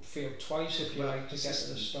 failed twice, if you like, to get to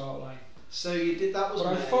the start line. So you did that. But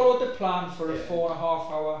I followed the plan for a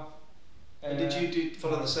 4.5 hour. And did you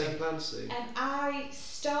follow the same plan, Sue? And I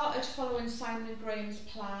started following Simon and Graham's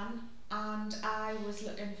plan, and I was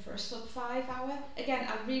looking for a sub 5 hour. Again,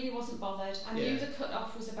 I really wasn't bothered. I knew the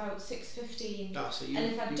cut-off was about 6:15, and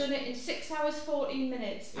if I'd done it in 6 hours 14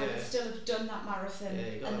 minutes, I would still have done that marathon,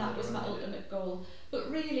 and that was my ultimate goal. But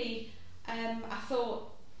really, I thought,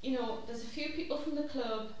 you know, there's a few people from the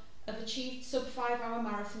club have achieved sub 5 hour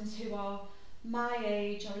marathons who are my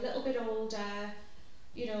age or a little bit older,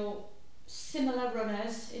 you know, similar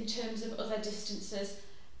runners in terms of other distances.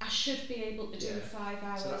 I should be able to do 5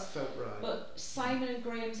 hours. So that felt right. But Simon and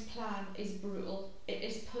Graham's plan is brutal. It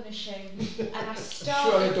is punishing. And I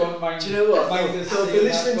started... Sure, I don't mind. Do you know what? They'll be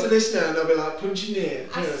listening to this now and they'll be like, punching near.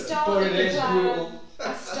 I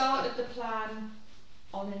started the plan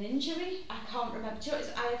on an injury. I can't remember. Do you know,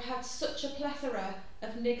 I have had such a plethora of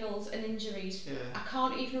niggles and injuries. Yeah. I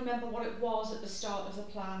can't even remember what it was at the start of the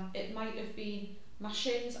plan. It might have been my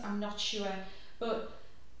shins, I'm not sure. But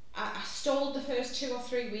I stalled the first 2 or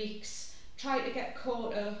 3 weeks, tried to get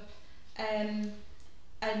caught up, and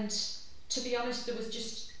to be honest, there was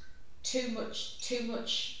just too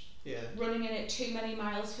much running in it, too many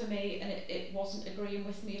miles for me, and it wasn't agreeing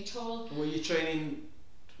with me at all. Were you training,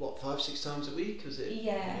 5-6 times a week? Was it?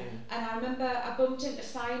 Yeah. And I remember I bumped into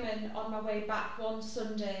Simon on my way back one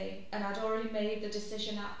Sunday, and I'd already made the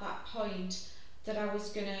decision at that point that I'd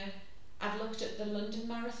looked at the London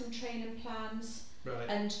Marathon training plans. Right.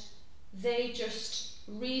 And they just,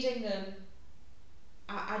 reading them,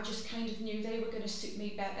 I just kind of knew they were going to suit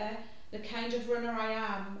me better. The kind of runner I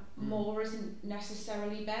am, more isn't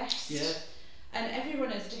necessarily best. Yeah. And every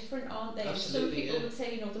runner's different, aren't they? Absolutely, some people would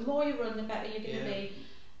say, the more you run, the better you're going to be.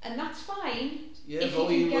 And that's fine if you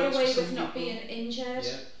can get away with not being injured.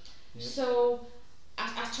 Yeah. So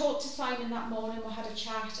I talked to Simon that morning, we had a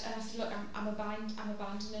chat, and I said, look, I'm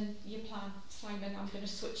abandoning your plan, Simon. I'm going to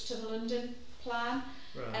switch to the London plan.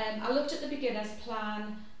 Right. I looked at the beginner's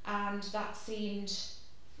plan, and that seemed,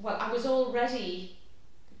 I was already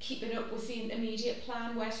keeping up with the intermediate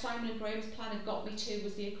plan, where Simon and Graham's plan had got me to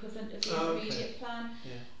was the equivalent of the intermediate plan,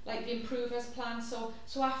 like the improver's plan. So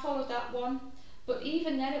I followed that one, but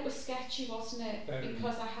even then it was sketchy, wasn't it?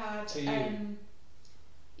 Because I had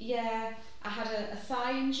I had a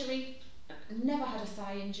thigh injury. Never had a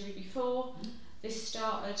thigh injury before. This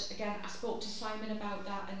started again. I spoke to Simon about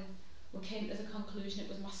that, and we came to the conclusion it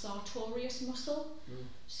was my sartorius muscle.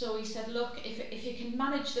 So he said, look, if you can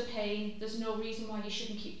manage the pain, there's no reason why you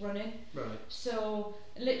shouldn't keep running. Right. So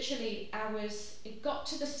literally it got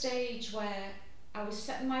to the stage where I was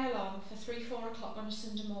setting my alarm for 3-4 o'clock on a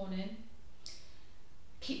Sunday morning,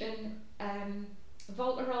 keeping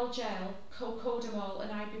Voltarol gel, Cocodamol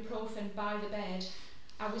and ibuprofen by the bed.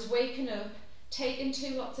 I was waking up, taking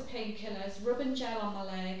 2 lots of painkillers, rubbing gel on my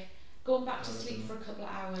leg, going back to sleep for a couple of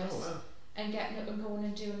hours, and getting up and going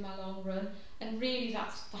and doing my long run. And really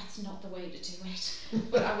that's not the way to do it.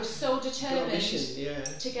 But I was so determined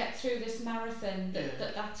to get through this marathon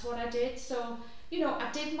that that's what I did. So, I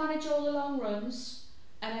did manage all the long runs,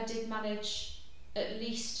 and I did manage at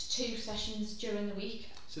least 2 sessions during the week.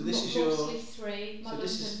 So this is mostly 3, my London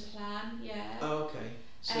plan, Oh, okay.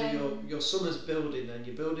 So your summer's building, and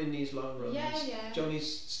you're building these long runs. Yeah.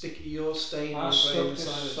 Johnny's you're staying I with stuck to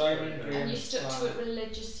Simon and And you stuck to it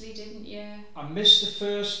religiously, didn't you? I missed the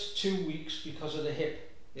first 2 weeks because of the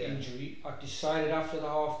hip injury. I decided after the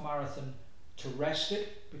half marathon to rest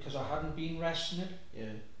it because I hadn't been resting it.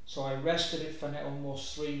 Yeah. So I rested it for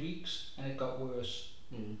almost 3 weeks, and it got worse.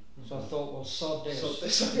 So I thought, sod this.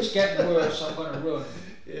 It's getting worse, I'm going to run.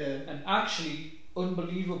 Yeah. And actually,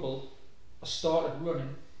 unbelievable, I started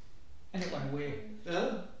running and it went away.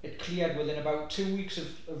 It cleared within about 2 weeks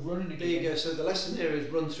of running again. There you go. So the lesson here is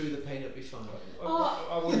run through the pain, it'll be fine.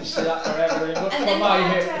 I wouldn't say that for everybody, but and for my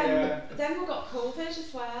hip, then we got COVID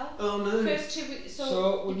as well. Oh no. First 2 weeks,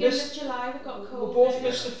 so we beginning of July we got COVID. We both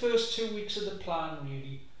missed the first 2 weeks of the plan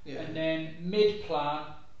really. And then mid-plan,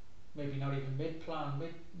 maybe not even mid-plan,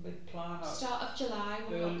 mid-plan. Start of July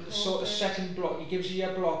we got COVID. Sort of second block, he gives you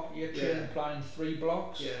your training plan in 3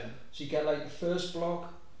 blocks. Yeah. So you get like the first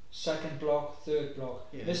block, second block, third block.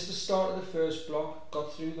 Yeah. Missed the start of the first block,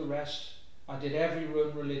 got through the rest. I did every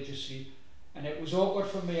run religiously, and it was awkward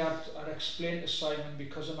for me. I'd explained to Simon,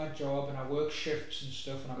 because of my job and I work shifts and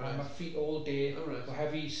stuff, and I'm on my feet all day with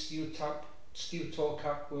heavy steel toe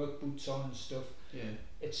cap work boots on and stuff. Yeah.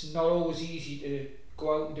 It's not always easy to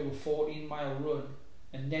go out and do a 14-mile run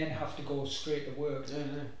and then have to go straight to work.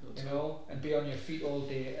 And be on your feet all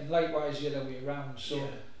day, and likewise the other way around. So,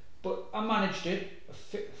 but I managed it.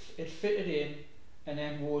 It fitted in, and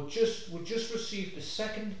then we just received the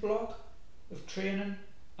second block of training,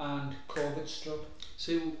 and COVID struck.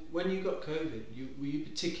 So when you got COVID, were you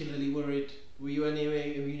particularly worried? Were you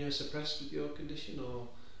anyway immunosuppressed with your condition, or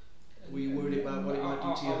were you worried about what it might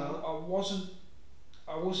do to your heart? I wasn't.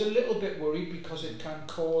 I was a little bit worried because it can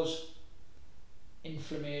cause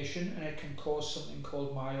inflammation, and it can cause something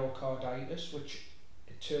called myocarditis, which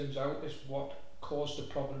it turns out is what caused the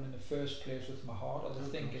problem in the first place with my heart. I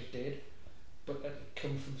think it did, but it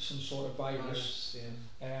came from some sort of virus.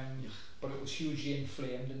 But it was hugely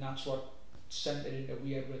inflamed, and that's what sent it into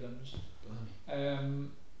weird rhythms.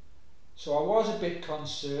 So I was a bit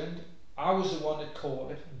concerned. I was the one that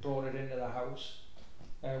caught it and brought it into the house.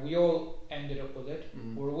 We all ended up with it.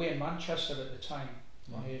 We were away in Manchester at the time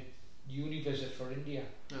on a uni visit for India.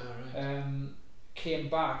 Came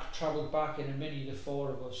back, travelled back in a Mini, the four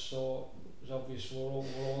of us, so it was obvious we're all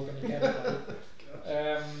going to get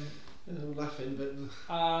it. I'm laughing,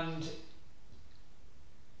 but... And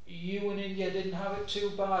you in India didn't have it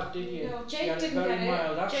too bad, did you? No, Jake didn't get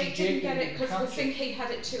it. Actually, Jake didn't get it because we think he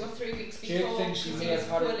had it 2 or 3 weeks before. Jake thinks he may have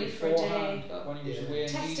had it beforehand when he was away in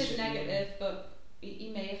tested negative, but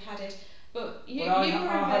he may have had it. But you I were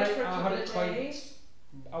in bed for a couple of days.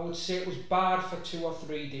 I would say it was bad for 2 or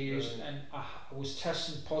 3 days, and I was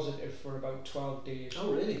testing positive for about 12 days.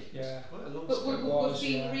 Oh really? Yeah. Quite a long but we've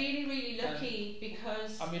been really lucky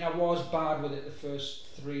because... I mean, I was bad with it the first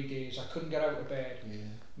 3 days. I couldn't get out of bed. Yeah.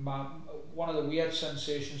 One of the weird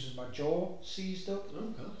sensations was my jaw seized up. Oh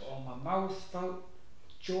gosh. Or my mouth felt...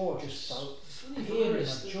 Jaw just felt... Funny pain in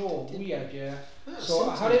virus. my jaw. Weird, yeah. So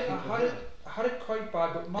I had it quite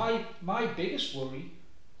bad, but my biggest worry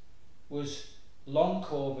was long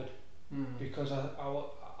COVID, because I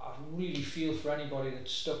really feel for anybody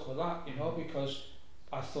that's stuck with that, you know, because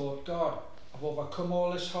I thought, God, I've overcome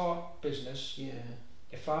all this heart business. Yeah.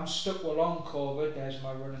 If I'm stuck with long COVID, there's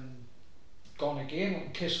my running gone again. We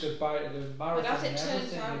can kiss goodbye to the marathon. But as it and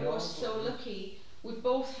turns out, we were so lucky. We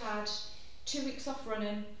both had 2 weeks off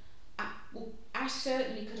running. I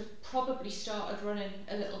certainly could have probably started running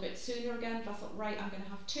a little bit sooner again, but I thought, right, I'm going to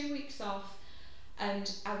have 2 weeks off.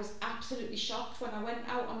 And I was absolutely shocked when I went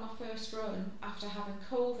out on my first run after having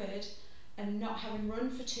COVID and not having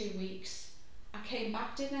run for 2 weeks. I came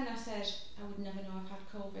back, didn't I? And I said, I would never know I've had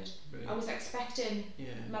COVID. Really? I was expecting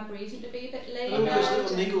my breathing to be a bit later. Oh,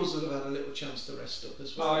 because little niggles have had a little chance to rest up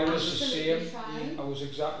as well. I was the same. Fine. I was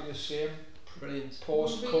exactly the same. Brilliant.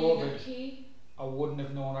 Post-COVID, really I wouldn't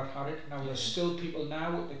have known I'd had it. Now there's still people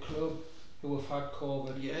now at the club who have had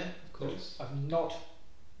COVID. Yeah, of course. I've not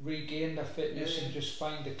regained their fitness and just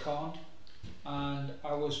find they can't. And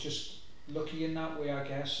I was just lucky in that way, I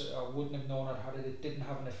guess. I wouldn't have known I'd had it. It didn't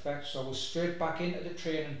have an effect, so I was straight back into the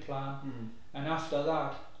training plan. And after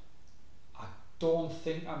that, I don't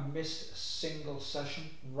think I missed a single session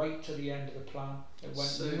right to the end of the plan. It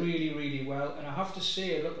went really well. And I have to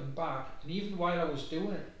say, looking back, and even while I was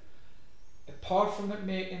doing it, apart from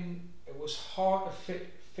it was hard to fit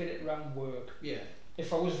it around work. Yeah.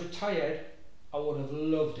 If I was retired, I would have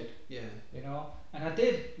loved it. Yeah. You know, and I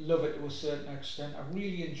did love it to a certain extent. I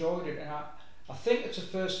really enjoyed it, and I think it's the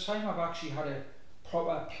first time I've actually had a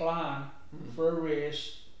proper plan for a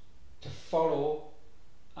race to follow,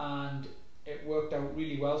 and it worked out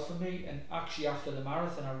really well for me. And actually, after the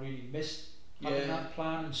marathon, I really missed having that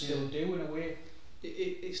plan, and still do in a way.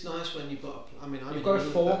 It's nice when you've got a plan. I mean, you've got to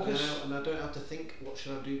focus now, and I don't have to think, what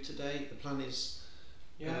should I do today? The plan is,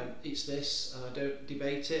 it's this, and I don't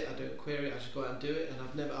debate it, I don't query it, I just go out and do it, and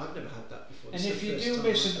I've never had that before. And if you do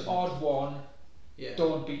miss an odd one,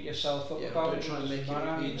 don't beat yourself up about it.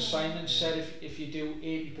 I mean, Simon said if you do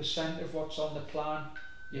 80% of what's on the plan,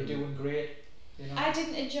 you're doing great. You know? I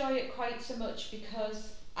didn't enjoy it quite so much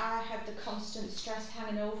because I had the constant stress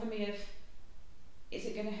hanging over me of, is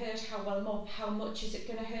it going to hurt? How much is it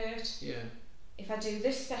going to hurt? Yeah. If I do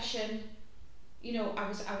this session, you know, I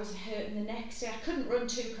was hurting the next day. I couldn't run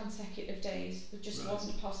 2 consecutive days. It just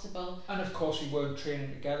wasn't possible. And of course, we weren't training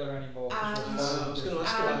together anymore. I was going to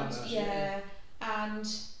ask about that. And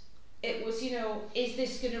it was, you know, is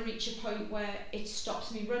this going to reach a point where it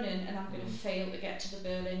stops me running and I'm going to fail to get to the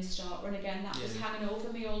Berlin start run again? That was hanging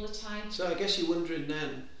over me all the time. So I guess you're wondering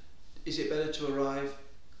then, is it better to arrive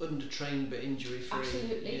under-trained but injury-free?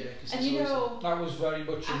 Absolutely. Yeah, and you know, that was very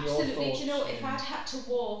much in your thoughts. Absolutely. Do you know, if I'd had to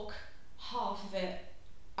walk half of it,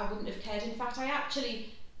 I wouldn't have cared. In fact, I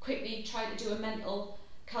actually quickly tried to do a mental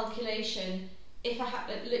calculation. If I had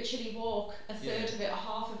to literally walk a third of it or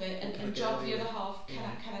half of it and jog the other half,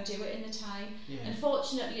 can I do it in the time?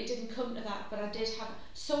 Unfortunately, it didn't come to that, but I did have,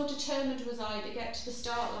 so determined was I to get to the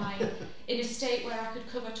start line in a state where I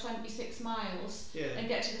could cover 26 miles and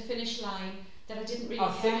get to the finish line, that I didn't really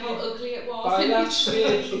care how ugly it was. By that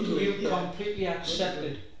stage, you completely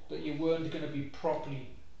accepted that you weren't going to be properly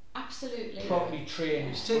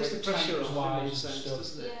trained. It takes the pressure off in a sense,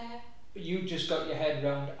 doesn't it? Yeah. You just got your head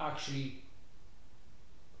around actually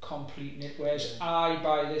completing it, whereas I,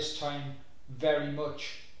 by this time, very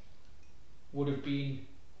much would have been,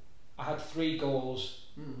 I had 3 goals.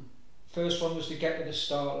 First one was to get to the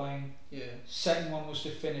start line, second one was to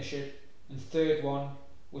finish it, and third one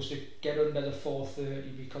was to get under the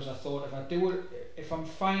 4:30, because I thought if I do it, if I'm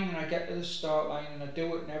fine and I get to the start line and I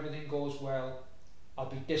do it and everything goes well, I'll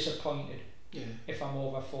be disappointed if I'm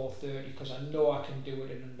over 4:30, because I know I can do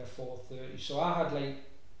it in under 4:30. So I had like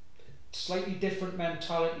a slightly different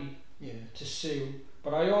mentality to Sue,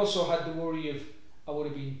 but I also had the worry of I would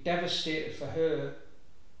have been devastated for her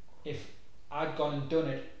if I'd gone and done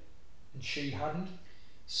it and she hadn't.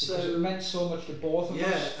 So because it meant so much to both of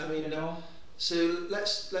us. I mean, you know. So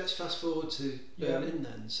let's fast forward to Berlin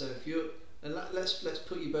then. So if you're let's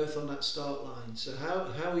put you both on that start line. So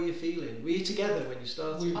how were you feeling? Were you together when you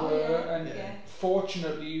started? We were, and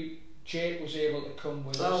fortunately Jake was able to come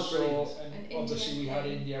with us. So, and obviously we had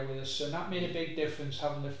India with us, so that made a big difference,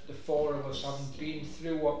 having the four of us having been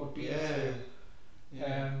through what we'd been through.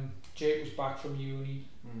 Jake was back from uni.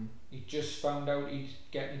 He just found out he'd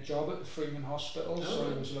getting a job at the Freeman Hospital, so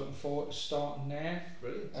he was looking forward to starting there.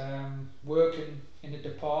 Brilliant. Working in the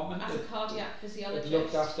department as a cardiac physiologist. It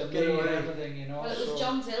looked after me and everything, you know. Well, it was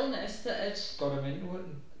John's illness that had got him into it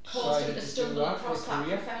and caused him to stumble across that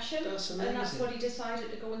profession. That's amazing. And that's what he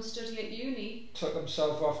decided to go and study at uni. Took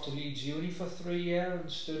himself off to Leeds Uni for 3 years and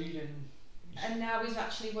studied in. And now he's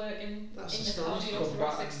actually working in the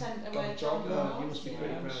cardiothoracic centre where John was. You must be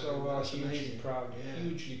very proud. So hugely proud,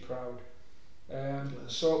 hugely proud.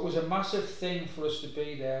 So it was a massive thing for us to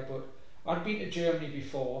be there, but I'd been to Germany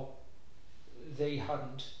before, they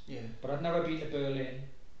hadn't, but I'd never been to Berlin,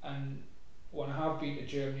 and when I have been to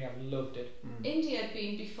Germany I've loved it. India had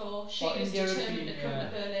been before, she was determined to come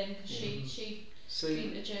to Berlin because she'd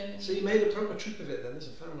been to Germany. So you made a proper trip of it then as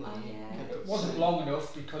a family? It wasn't long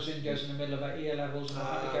enough because India's in the middle of her A levels and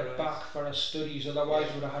I had to get back for her studies, otherwise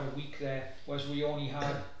we would have had a week there, whereas we only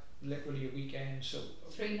had literally a weekend, so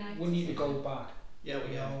 3 nights. We need to go back. You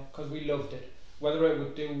know, because we loved it. Whether I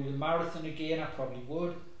would do the marathon again, I probably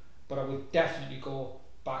would, but I would definitely go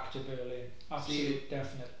back to Berlin. Absolutely,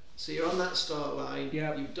 definite. So you're on that start line.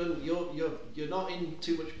 Yeah. You've done. You're not in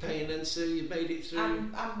too much pain, and so you've made it through.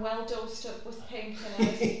 I'm well dosed up with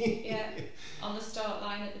painkillers. On the start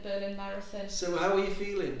line at the Berlin Marathon. So how are you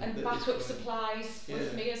feeling? And backup supplies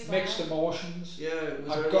with me as well. Mixed emotions.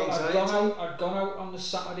 I'd gone out on the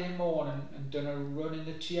Saturday morning and done a run in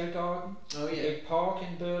the Tiergarten, the big park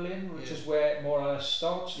in Berlin, which is where it more or less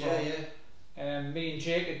starts from. Me and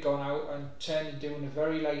Jake had gone out and turned and doing a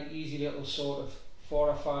very easy little sort of 4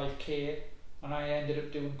 or 5k, and I ended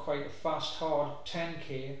up doing quite a fast, hard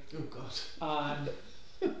 10k. Oh God!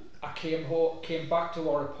 And I came back to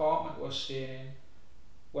our apartment we're staying in,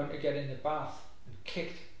 went to get in the bath and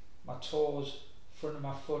kicked my toes, front of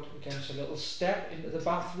my foot against a little step into the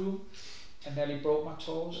bathroom, and nearly broke my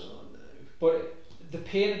toes. Oh no! But the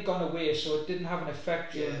pain had gone away, so it didn't have an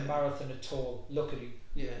effect during the marathon at all, luckily.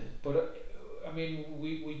 But I mean,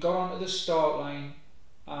 we got onto the start line,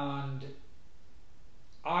 and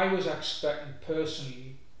I was expecting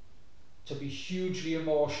personally to be hugely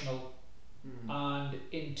emotional and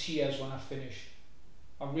in tears when I finished.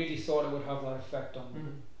 I really thought it would have that effect on me.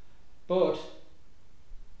 But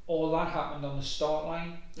all that happened on the start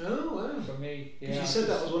line. Oh wow! For me, because you said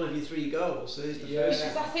that was one of your 3 goals. So here's the first.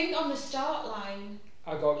 Because I think on the start line,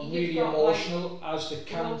 I got really emotional as the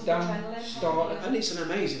countdown started. And it's an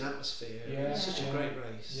amazing atmosphere. It's such a great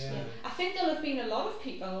race. I think there'll have been a lot of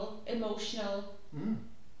people emotional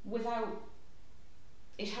without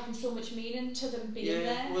it having so much meaning to them being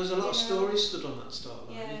there. Well, there's a lot of stories stood on that start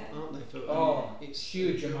line, aren't they? It's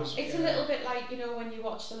huge. It's a little bit like, when you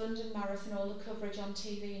watch the London Marathon, all the coverage on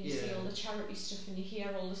TV, and you see all the charity stuff, and you hear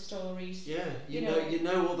all the stories. You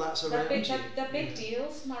know all that's around you. They're big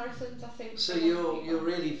deals, marathons, I think. So you're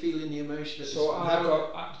really feeling the emotion. So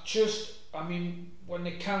when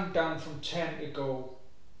the countdown from 10 to go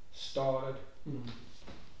started,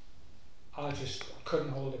 I just couldn't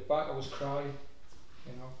hold it back. I was crying,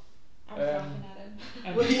 I was laughing at him.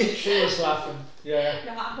 And she was laughing, No,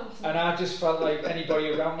 I wasn't. And I just felt like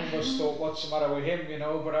anybody around me must thought, what's the matter with him,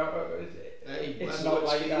 But it's not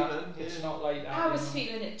like that. It's not like that. I was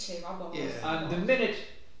feeling it too. I was. And the minute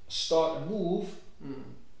I started to move,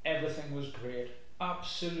 everything was great.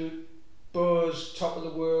 Absolute buzz, top of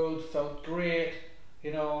the world, felt great.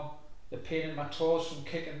 The pain in my toes from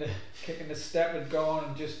kicking the step had gone,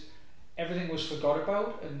 and just everything was forgot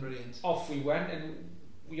about, and off we went. And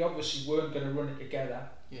we obviously weren't going to run it together.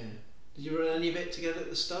 Did you run any of it together at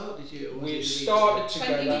the start? Did you? We started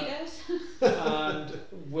together, 20 metres. and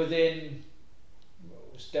within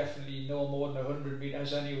it was definitely no more than 100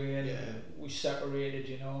 metres anyway, and we separated.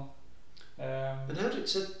 And how did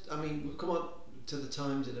we'll come on to the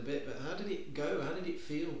times in a bit, but how did it go? How did it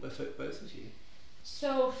feel for both of you?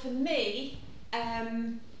 So for me,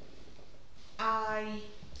 I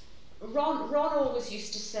Ron always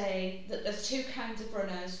used to say that there's two kinds of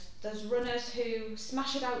runners. There's runners who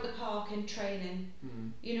smash it out the park in training.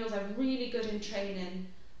 You know, they're really good in training,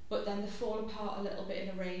 but then they fall apart a little bit in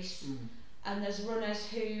a race. And there's runners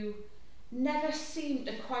who never seem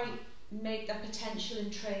to quite make their potential in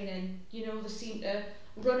training. You know, they seem to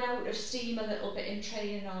run out of steam a little bit in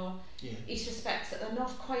training, or he suspects that they're not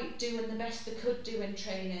quite doing the best they could do in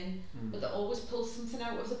training, but they always pull something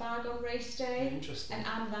out of the bag on race day. Interesting. And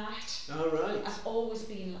I'm that. Oh, right. I've always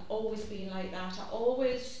been like that. I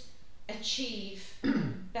always achieve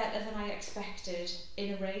better than I expected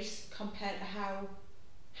in a race compared to how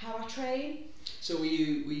I train. So were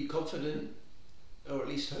you confident, or at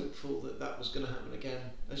least hopeful, that was going to happen again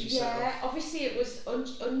as you set off? Yeah, obviously it was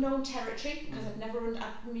unknown territory, because I've never run.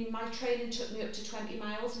 I mean, my training took me up to 20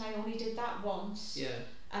 miles, and I only did that once. Yeah.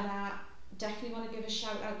 And I definitely want to give a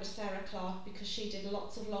shout out to Sarah Clark, because she did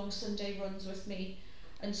lots of long Sunday runs with me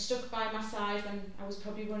and stuck by my side when I was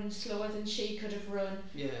probably running slower than she could have run.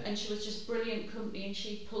 Yeah. And she was just brilliant company, and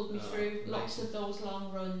she pulled me through lots of those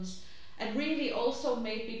long runs, and really also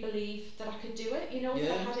made me believe that I could do it, you know,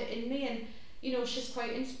 that I had it in me. And you know, she's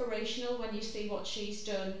quite inspirational when you see what she's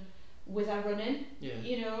done with her running,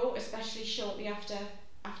 you know, especially shortly after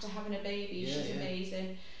having a baby. She's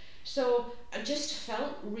amazing. So I just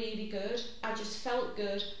felt really good. I just felt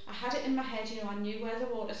good. I had it in my head, you know, I knew where the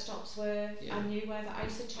water stops were, I knew where the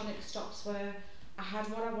isotonic stops were, I had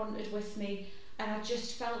what I wanted with me, and I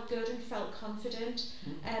just felt good and felt confident.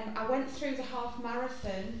 I went through the half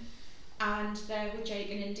marathon, and there were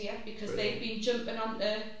Jake and India, because they'd been jumping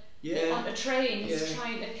onto trains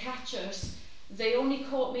trying to catch us. They only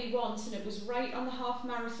caught me once, and it was right on the half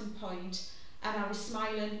marathon point, and I was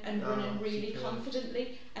smiling and running really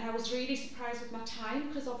confidently, and I was really surprised with my time,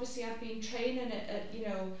 because obviously I'd been training at you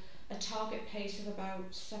know, a target pace of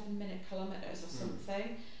about 7-minute kilometres or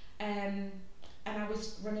something, and I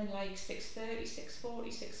was running like 6:30,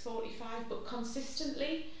 6:40, 6:45, but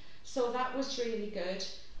consistently, so that was really good.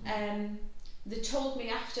 They told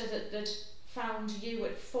me after that they'd found you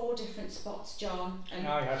at 4 different spots, John,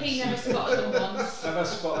 and he never spotted them once. Never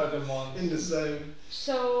spotted them once. In the zone.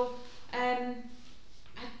 So I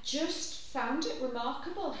just found it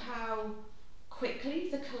remarkable how quickly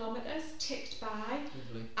the kilometres ticked by.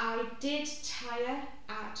 Lovely. I did tire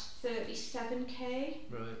at 37k.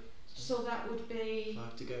 Right. So that would be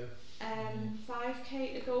 5 to go.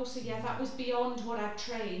 5k to go. So yeah, that was beyond what I'd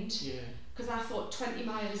trained. Yeah. Because I thought 20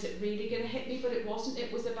 miles, is it really going to hit me? But it wasn't.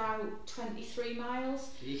 It was about 23 miles.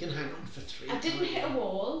 You can hang on for 3. I didn't hit a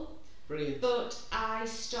wall. Brilliant. But I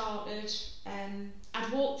started,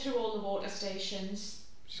 I'd walked through all the water stations.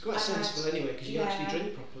 Which is quite sensible anyway, because you actually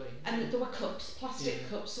drink properly. And there were cups, plastic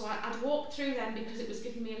cups, so I'd walked through them because it was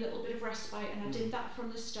giving me a little bit of respite, and I did that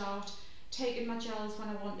from the start, taking my gels when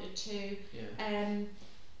I wanted to. Yeah.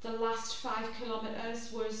 The last 5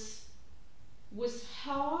 kilometres was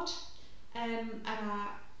hard, and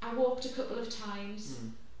I walked a couple of times.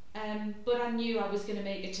 But I knew I was going to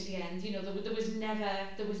make it to the end. You know, there was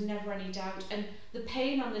never any doubt, and the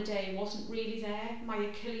pain on the day wasn't really there. My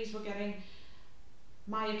Achilles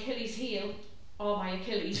heel, or my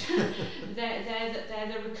Achilles, they're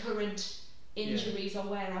the recurrent injuries, or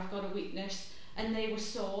where I've got a weakness, and they were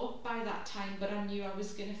sore by that time. But I knew I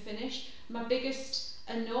was going to finish. My biggest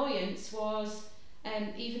annoyance was,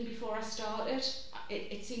 even before I started,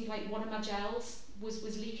 it seemed like one of my gels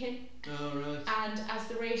was leaking. Oh, right. And as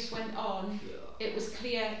the race went on, it was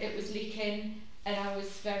clear it was leaking, and I was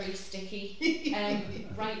very sticky.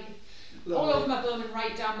 Right, all over my bum and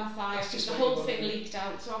right down my thigh. The whole thing leaked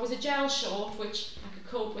out. So I was a gel short, which I could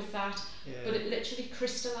cope with that, but it literally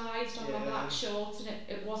crystallised on my black shorts, and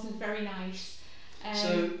it wasn't very nice.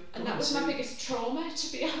 And that was my biggest trauma,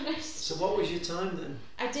 to be honest. So what was your time then?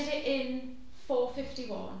 I did it in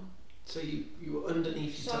 4:51. So you were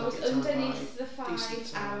underneath your target time. So I was underneath the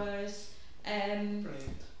 5 hours.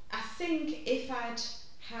 Brilliant. I think if I'd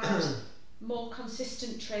had more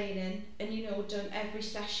consistent training and, you know, done every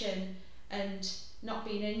session and not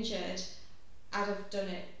been injured, I'd have done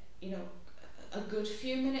it, you know, a good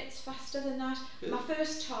few minutes faster than that. My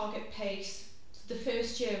first target pace, the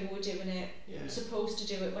first year we were doing it, supposed to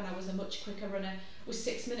do it when I was a much quicker runner, was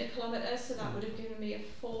 6-minute kilometres, so that would have given me a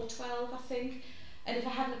 4:12, I think. And if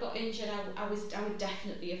I hadn't got injured, I would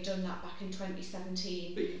definitely have done that back in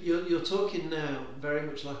 2017. But you're talking now very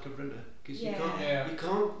much like a runner, because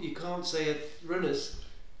you can't say runners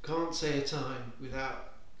can't say a time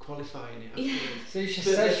without qualifying it afterwards. So she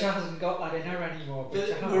says she hasn't got that in her anymore.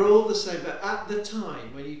 But we're all the same. But at the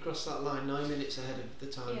time when you crossed that line, 9 minutes ahead of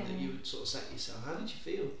the time that you would sort of set yourself, how did you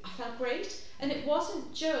feel? I felt great, and it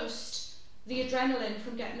wasn't just the adrenaline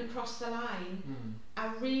from getting across the line,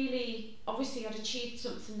 I really, obviously I'd achieved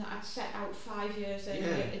something that I'd set out 5 years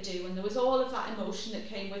earlier to do, and there was all of that emotion that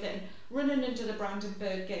came with it, and running under the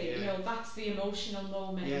Brandenburg Gate, you know, that's the emotional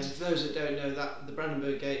moment. Yeah, and for those that don't know, that the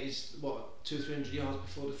Brandenburg Gate is, what, 200 or 300 yards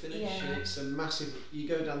before the finish, and it's a massive, you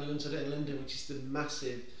go down the Unter den Linden, which is the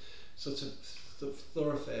massive sort of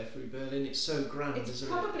thoroughfare through Berlin. It's so grand, it's isn't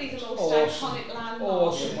probably it? the most iconic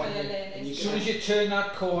landmark in Berlin. As soon as you turn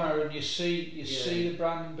that corner and you see the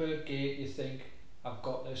Brandenburg Gate, you think, I've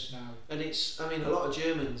got this now. And it's, I mean, a lot of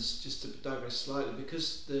Germans, just to digress slightly,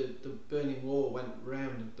 because the Berlin Wall went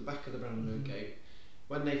round the back of the Brandenburg Gate,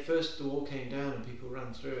 when the wall came down and people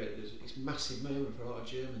ran through it, it's a massive moment for a lot of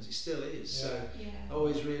Germans. It still is. So I'm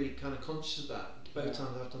always really kind of conscious of that. Both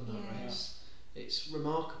times I've done that race. It's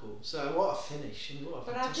remarkable. So what a finish, and what a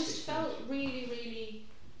fantastic But I just felt really, really,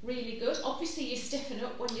 really good. Obviously you stiffen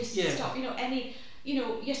up when you stop, you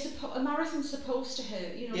know, a marathon's supposed to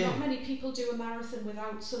hurt, you know, not many people do a marathon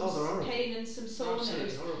without some pain and some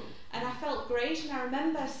soreness. And I felt great, and I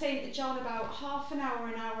remember saying to John about half an hour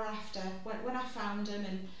after, when I found him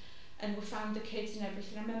and we found the kids and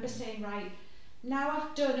everything, I remember saying, right, now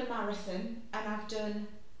I've done a marathon, and I've done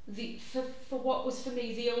for what was for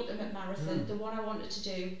me the ultimate marathon, the one I wanted to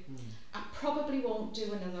do. I probably won't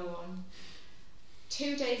do another one.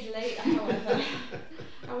 2 days later, however,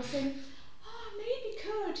 I was saying, maybe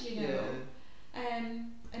could, you know.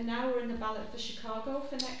 And now we're in the ballot for Chicago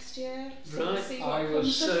for next year. So we'll see what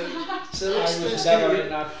comes of that. I was never in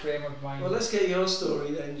that frame of mind. Well, let's get your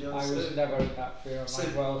story then, John. I was never in that frame of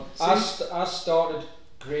mind. Well, I started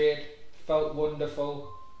great, felt wonderful.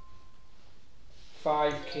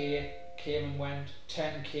 5k came and went,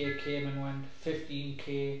 10k came and went,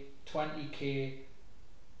 15k, 20k,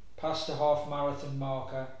 past the half marathon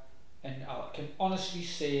marker, and I can honestly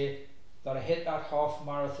say that I hit that half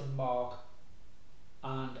marathon mark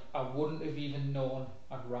and I wouldn't have even known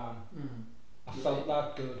I'd ran. I felt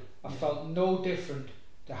that good. I felt no different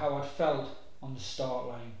to how I'd felt on the start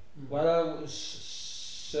line. Whether it was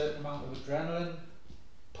a certain amount of adrenaline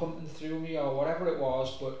pumping through me or whatever it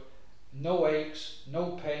was, but no aches,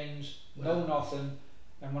 no pains, no nothing.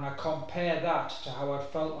 And when I compare that to how I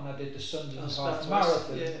felt when I did the Sunderland half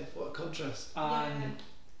marathon, what a contrast. And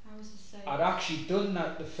I was the same. I'd actually done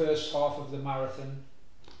that the first half of the marathon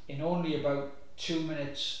in only about 2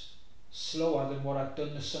 minutes slower than what I'd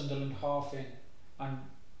done the Sunderland half in, and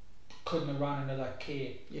couldn't have ran another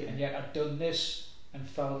K. And yet I'd done this and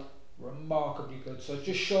felt remarkably good. So it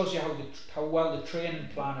just shows you how well the training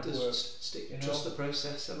plan had worked. Trust the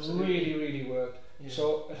process, absolutely. Really, really worked.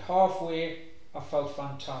 So at halfway, I felt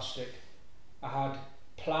fantastic. I had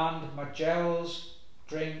planned my gels,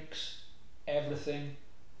 drinks, everything.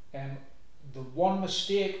 The one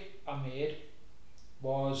mistake I made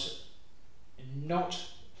was not,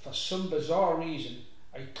 for some bizarre reason,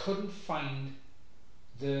 I couldn't find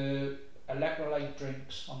the electrolyte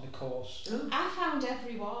drinks on the course. I found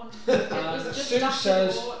everyone. Sue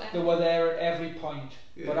says they were there at every point,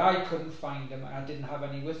 but I couldn't find them, and I didn't have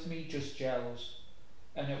any with me, just gels.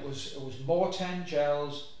 And it was more 10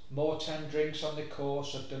 gels, more 10 drinks on the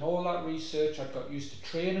course. I'd done all that research. I'd got used to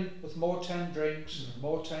training with more 10 drinks,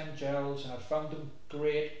 more 10 gels, and I found them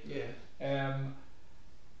great.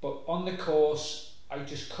 But on the course, I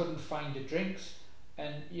just couldn't find the drinks.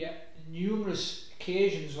 And numerous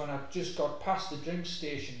occasions when I just got past the drink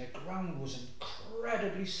station, the ground was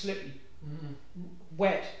incredibly slippy.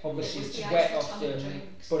 Wet, obviously it's wet off the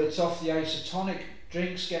drinks. But it's off the isotonic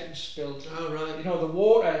drinks getting spilled. Oh right. You know, the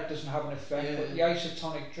water doesn't have an effect, but the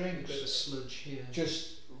isotonic drinks, a bit of sludge,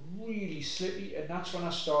 just really slippy. And that's when I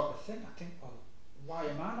started to think, well, why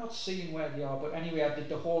am I not seeing where they are? But anyway, I did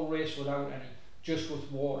the whole race without any, just with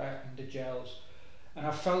water and the gels. And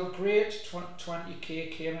I felt great.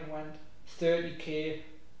 20k came and went, 30k,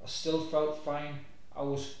 I still felt fine. I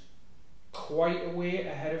was quite a way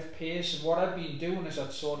ahead of pace, and what I'd been doing is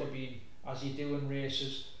I'd sort of been, as you do in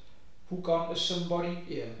races, hook onto somebody,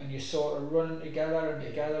 and you sort of running together and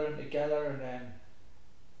together and together, and then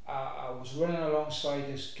I was running alongside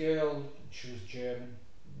this girl, and she was German,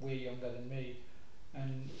 way younger than me,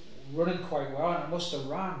 and running quite well, and I must have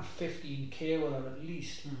ran 15k with her at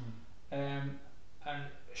least. And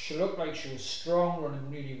she looked like she was strong, running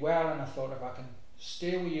really well, and I thought, if I can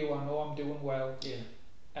stay with you, I know I'm doing well.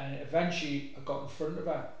 And eventually I got in front of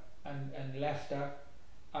her and left her,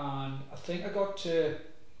 and I think I got to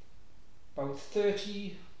about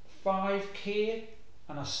 35k,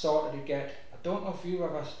 and I started to get, I don't know if you've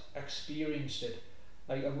ever experienced it,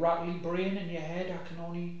 like a rattly brain in your head. I can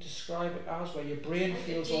only describe it as where your brain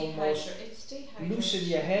feels almost loose in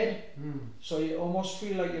your head. So you almost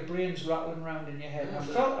feel like your brain's rattling around in your head.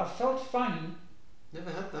 I felt fine. Never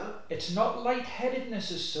had that. It's not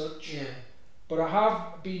lightheadedness as such. Yeah. But I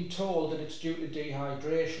have been told that it's due to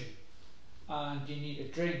dehydration, and you need to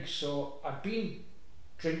drink. So I'd been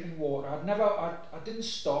drinking water. I didn't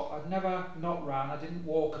stop. I'd never not ran. I didn't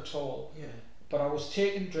walk at all. Yeah. But I was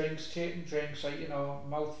taking drinks, like, you know,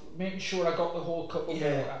 making sure I got the whole cup of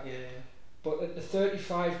water. Yeah. But at the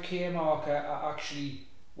 35k marker, I actually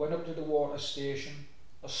went up to the water station.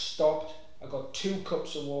 I stopped. I got 2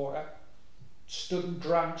 cups of water. Stood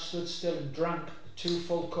still and drank 2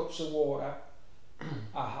 full cups of water.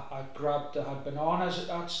 I had bananas at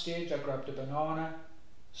that stage. I grabbed a banana,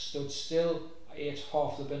 stood still. I ate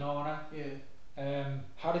half the banana. Yeah.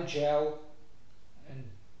 Had a gel, and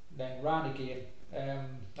then ran again.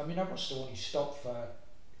 I mean, I must have only stopped for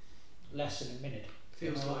less than a minute.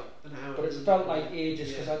 Feels like an hour. But it felt like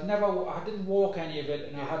ages because I didn't walk any of it,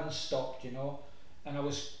 and I hadn't stopped, you know. And I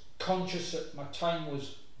was conscious that my time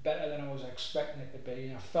was better than I was expecting it to be,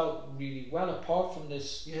 and I felt really well apart from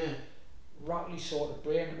this rattly sort of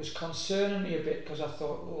brain. It was concerning me a bit because I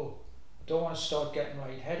thought, oh, I don't want to start getting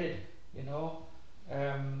lightheaded, you know.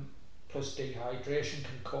 Plus dehydration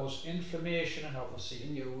can cause inflammation, and obviously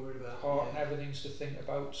and you're worried about heart and everything's to think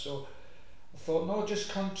about. So I thought, no,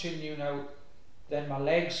 just continue now. Then my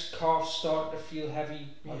calves started to feel heavy.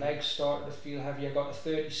 My legs started to feel heavy. I got to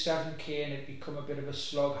 37k and it become a bit of a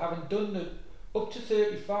slog. Having done the up to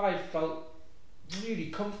 35, felt really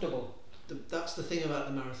comfortable. That's the thing about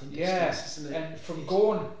the marathon distance, isn't it? And from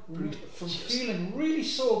feeling really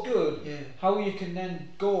so good, how you can then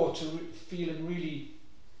go to feeling really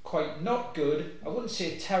quite not good. I wouldn't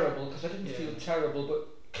say terrible because I didn't feel terrible, but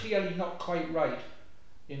clearly not quite right.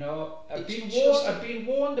 You know, I'd been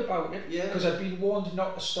warned about it because I'd been warned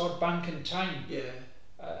not to start banking time.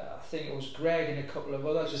 I think it was Greg and a couple of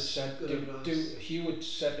others had said, Hewitt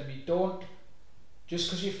said to me, don't, just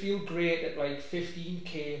because you feel great at like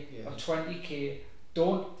 15k or 20k,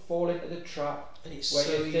 don't fall into the trap and it's where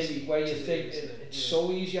so you think it's so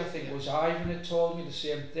easy. I think it was Ivan had told me the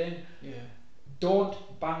same thing. Don't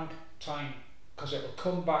bank time, because it will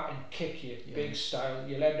come back and kick you big style.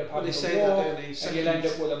 You'll end up having to walk, and you'll end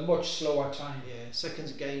up with a much slower time.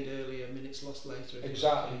 Seconds gained earlier, minutes lost later.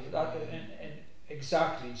 Exactly.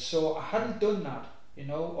 Exactly. So I hadn't done that, you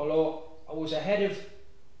know, although I was ahead of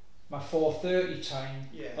my 4:30 time.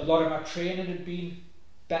 A lot of my training had been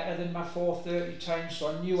better than my 4:30 time, so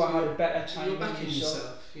I knew I had a better time. You're backing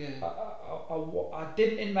yourself. I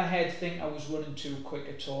didn't in my head think I was running too quick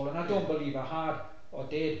at all, and I don't believe I had or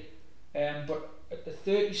did. But at the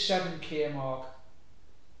 37k mark,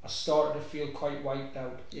 I started to feel quite wiped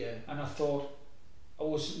out. And I thought, I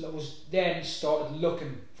was then started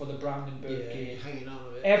looking for the Brandenburg Gate. Hanging on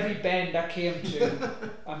a bit. Every bend I came to,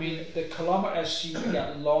 I mean, the kilometres seemed to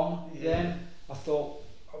get long. Then I thought,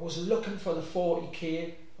 I was looking for the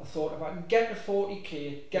 40k. I thought, if I can get the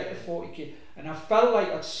 40k, and I felt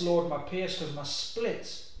like I'd slowed my pace because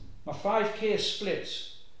my 5k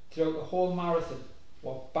splits throughout the whole marathon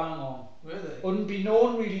were bang on. Were they?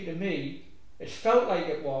 Unbeknown really to me, it felt like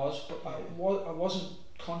it was, but I wasn't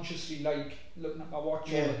consciously like looking at my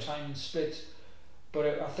watch all the time and splits. But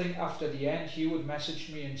I think after the end, Hewitt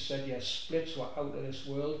messaged me and said, splits were out of this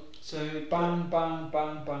world. So bang, bang,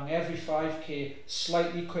 bang, bang, every 5k,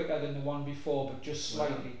 slightly quicker than the one before, but just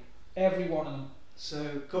slightly. Every one of them.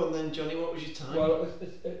 So go on then, Johnny, what was your time? Well,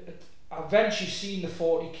 I eventually seen the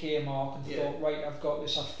 40k mark and thought, right, I've got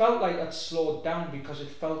this. I felt like I'd slowed down because it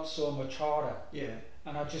felt so much harder.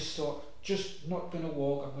 And I just thought, just not going to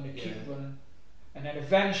walk, I'm going to keep running. And then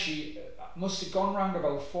eventually, I must have gone round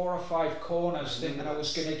about 4 or 5 corners thinking I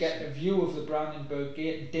was going to get a view of the Brandenburg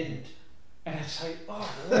Gate and didn't. And it's like,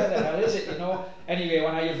 oh, where the hell is it, you know? Anyway,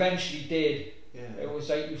 when I eventually did, it was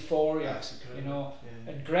like euphoria, you know.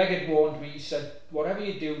 And Greg had warned me, he said, whatever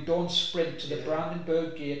you do, don't sprint to the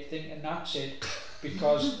Brandenburg Gate thinking that's it,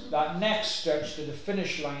 because that next stretch to the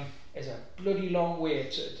finish line is a bloody long way.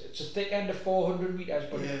 It's a thick end of 400 metres,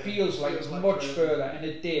 but it feels like much further, and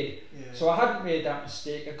it did. So I hadn't made that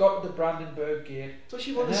mistake. I got to the Brandenburg Gate. But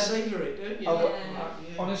you want to savour it, don't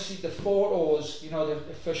you? Honestly, the photos, you know, the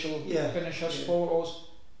official finishers photos,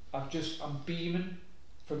 I'm beaming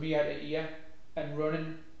from ear to ear and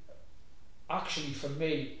running. Actually, for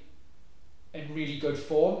me, in really good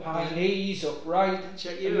form, high knees, upright,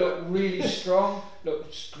 look really strong.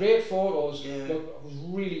 Look, great photos. Look, I was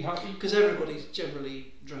really happy because everybody's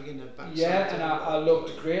generally dragging their backside. And I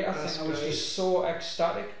looked great. I think I was just so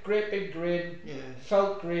ecstatic. Great big grin.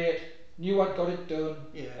 Felt great. knew I'd got it done,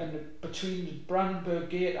 Yeah. and between the Brandenburg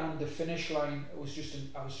Gate and the finish line, I was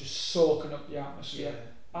just soaking up the atmosphere.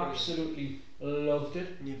 Yeah. Absolutely loved it.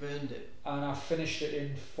 And you've earned it. And I finished it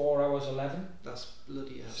in 4 hours 11. That's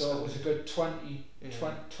bloody outstanding. So it was a good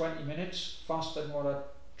 20 minutes faster than what I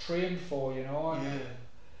trained for, you know. And, yeah.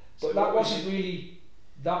 But So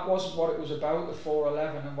that wasn't what it was about, the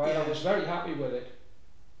 4:11, and while I was very happy with it.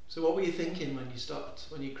 So what were you thinking when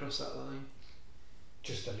you crossed that line?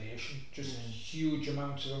 Just elation, just huge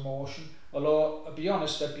amounts of emotion. Although, I'll be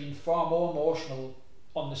honest, I've been far more emotional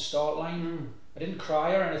on the start line. I didn't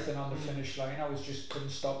cry or anything on the finish line. I couldn't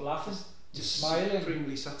stop laughing, just smiling,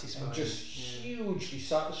 supremely satisfied, and just hugely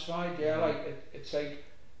satisfied. Like it's like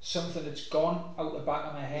something that's gone out the back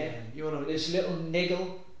of my head. You want this little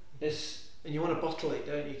niggle, this. And you want to bottle it,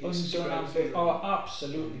 don't you?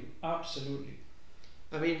 Absolutely, absolutely.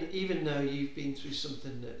 I mean, even though you've been through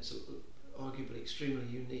something that's arguably extremely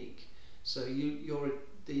unique, so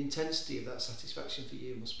the intensity of that satisfaction for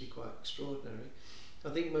you must be quite extraordinary. I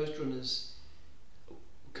think most runners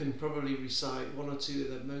can probably recite 1 or 2 of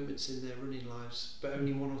the moments in their running lives, but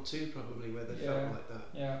only 1 or 2 probably where they felt like that.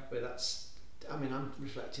 Yeah. But I'm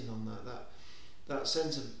reflecting on that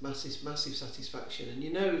sense of massive satisfaction, and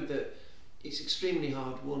you know that it's extremely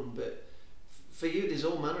hard won, but for you there's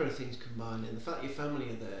all manner of things combined, and the fact your family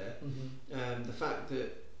are there, the fact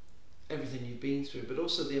that everything you've been through, but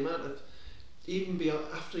also the amount of, even beyond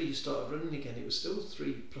after you started running again, it was still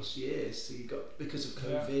 3+ years, so you got, because of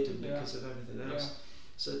COVID and because of everything else.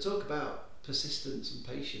 So talk about persistence and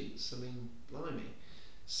patience. I mean, blimey.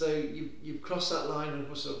 So you've crossed that line, and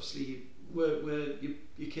obviously were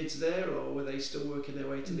your kids there, or were they still working their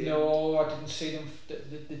way to the end? No, I didn't see them.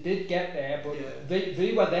 They did get there, but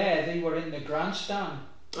they were there. They were in the grandstand.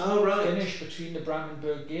 Oh, right. Finished between the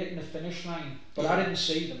Brandenburg Gate and the finish line, but I didn't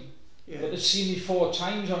see them. Yeah. But they'd seen me 4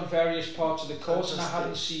 times on various parts of the course. Fantastic. And I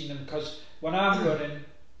hadn't seen them, because when I'm running,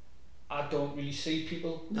 I don't really see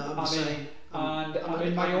people. No, I'm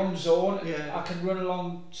in my own zone. Yeah. I can run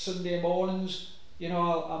along Sunday mornings. You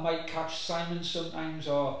know, I might catch Simon sometimes,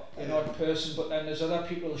 or an odd person, but then there's other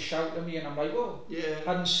people shout at me, and I'm like, oh,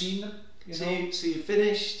 hadn't seen them. So you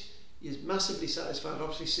finished. You're massively satisfied.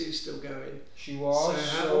 Obviously, Sue's still going. She was.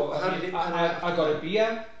 So how did it pan out? I got a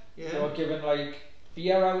beer. Yeah. They were giving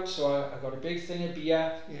beer out, so I got a big thing of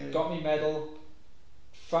beer. Yeah. Got me medal.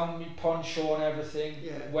 Found me poncho and everything.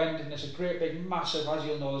 Yeah. Went, and there's a great big massive, as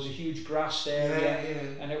you'll know, there's a huge grassed area.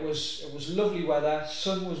 And it was lovely weather.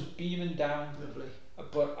 Sun was beaming down. Lovely.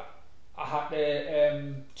 But I had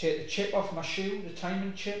to take the chip off my shoe, the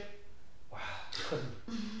timing chip. Wow,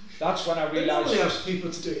 that's when I realised. They ask people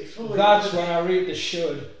to do it for you. That's when I really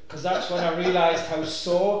should, because that's when I realised how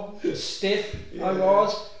sore and stiff I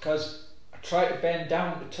was. Because I tried to bend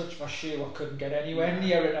down to touch my shoe, I couldn't get anywhere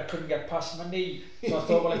near it. I couldn't get past my knee. So I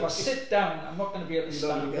thought, well, if I sit down, I'm not going to be able to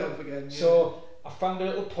stand up again. Yeah. So I found a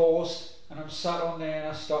little post, and I'm sat on there, and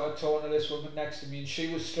I started talking to this woman next to me, and she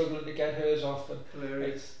was struggling to get hers off. And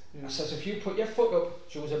hilarious. I says, if you put your foot up,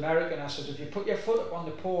 she was American, I says, if you put your foot up on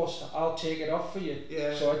the post, I'll take it off for you.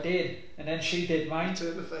 Yeah. So I did, and then she did mine,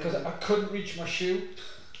 because I couldn't reach my shoe.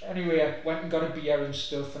 Anyway, I went and got a beer and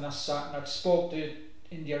stuff, and I sat and I spoke to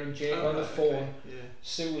India and Jake on the phone. Okay. Yeah.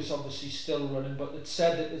 Sue was obviously still running, but they'd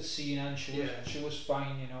said that they'd seen her, and she was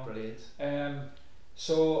fine, you know. Brilliant.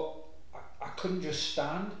 So I couldn't just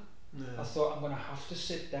stand. No. I thought, I'm going to have to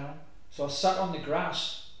sit down. So I sat on the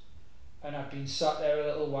grass, and I'd been sat there a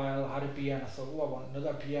little while, had a beer, and I thought, oh, I want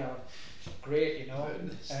another beer. Great, you know.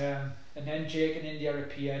 And then Jake and India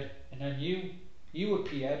appeared, and then you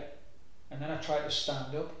appeared, and then I tried to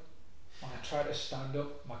stand up. When I tried to stand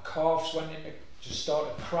up, my calves went into, just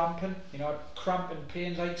started cramping, you know, cramping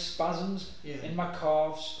pains, like spasms in my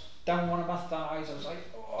calves, down one of my thighs. I was like,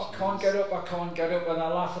 oh, I can't get up, and they're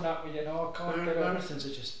laughing at me, you know, I can't get up. Marathons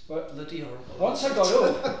are just bloody horrible. Once I got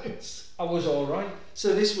up, I was alright.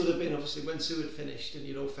 So this would have been obviously when Sue had finished and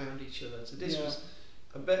you'd all found each other. So this was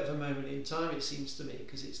a bit of a moment in time, it seems to me,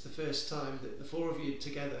 because it's the first time that the 4 of you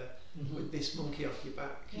together with this monkey off your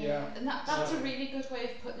back. Yeah. And that's a really good way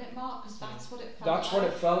of putting it, Mark, because that's what it felt like. That's what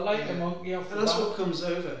it felt like, the monkey off the back. And that's what comes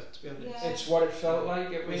over, to be honest. Yeah. It's what it felt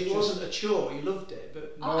like. It wasn't a chore, you loved it,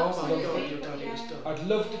 but no, oh my God, you're glad it was done. I'd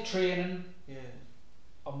loved the training,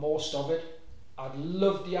 and most of it. I'd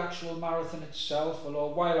loved the actual marathon itself, although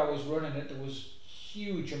while I was running it, there was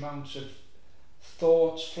huge amounts of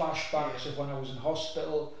thoughts, flashbacks of when I was in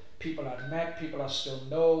hospital, people I'd met, people I still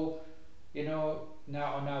know, you know,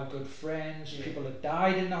 now good friends, people that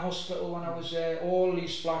died in the hospital when I was there, all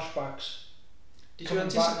these flashbacks. Did you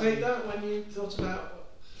anticipate that when you thought about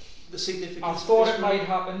the significance? I thought it might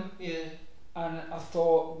happen. Yeah. and I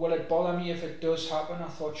thought, will it bother me if it does happen? I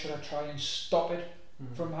thought, should I try and stop it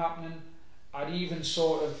from happening? I'd even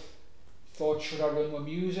sort of thought, should I run with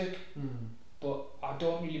music? But I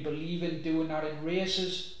don't really believe in doing that in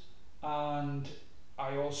races, and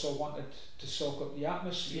I also wanted to soak up the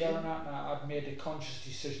atmosphere and that, and I'd made a conscious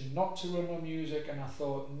decision not to run with music, and I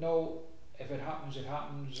thought, no, if it happens, it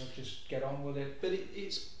happens, I'll just get on with it. But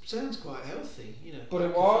it sounds quite healthy, you know. But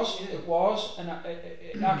it was, and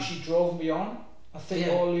it actually drove me on. I think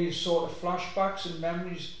all these sort of flashbacks and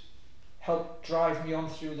memories helped drive me on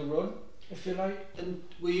through the run, if you like. And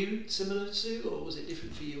were you similar to Sue, or was it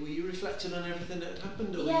different for you? Were you reflecting on everything that had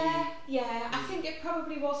happened? Or I think it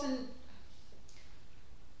probably wasn't.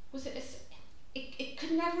 Was it? It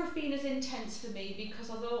could never have been as intense for me, because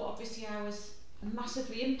although obviously I was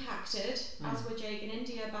massively impacted, as were Jake and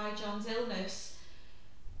India, by John's illness,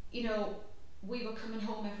 you know, we were coming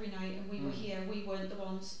home every night and we were here. We weren't the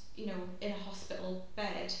ones, you know, in a hospital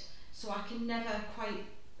bed. So I can never quite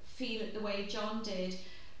feel it the way John did.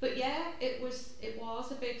 But yeah, it was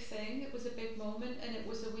a big thing. It was a big moment, and it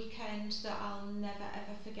was a weekend that I'll never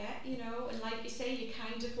ever forget, you know. And like you say, you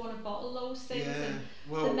kind of want to bottle those things, and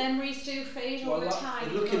the memories do fade over time.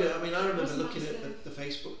 I remember looking at the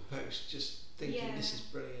Facebook post, just thinking this is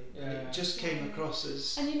brilliant. And it just came across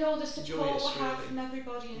as, and you know, the support we had from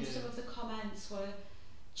everybody, and some of the comments were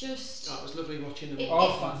just. Oh, it was lovely watching them.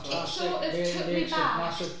 Fantastic! It sort of took me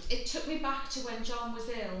back. It took me back to when John was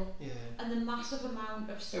ill, and the massive amount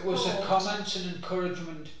of support. It was the comments and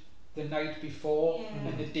encouragement the night before,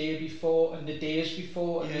 and the day before, and the days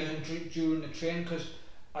before, and even during the training, because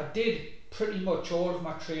I did pretty much all of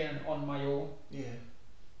my training on my own.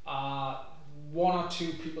 One or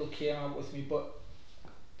two people came out with me, but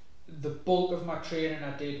the bulk of my training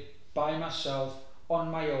I did by myself on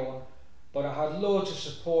my own. But I had loads of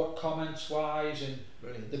support, comments wise, and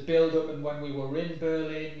the build up, and when we were in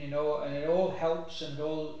Berlin, you know, and it all helps, and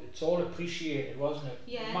it's all appreciated, wasn't it?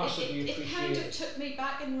 Yeah, massively it appreciated. kind of took me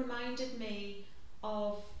back and reminded me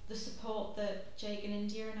of the support that Jake and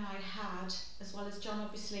India and I had, as well as John,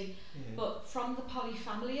 obviously, but from the Polly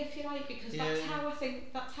family, if you like, because that's how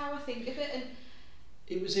I think of it. And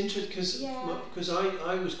it was interesting because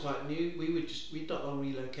I was quite new. We'd not long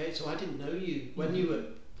relocated, so I didn't know you when you were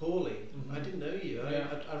poorly. I didn't know you.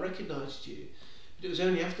 I recognised you, but it was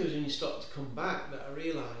only afterwards when you started to come back that I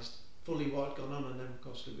realised fully what had gone on, and then of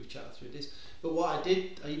course we've chatted through this. But what I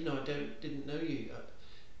did, even though I didn't know you,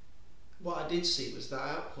 what I did see was that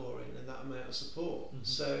outpouring and that amount of support.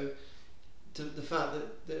 So the fact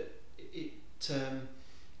that it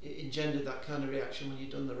engendered that kind of reaction when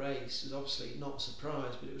you'd done the race was obviously not a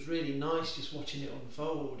surprise, but it was really nice just watching it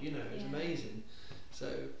unfold. You know, it was amazing.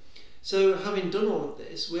 So having done all of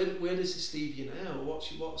this, where does this leave you now?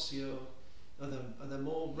 What's your are there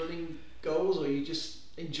more running goals, or are you just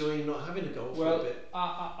enjoying not having a goal for a bit?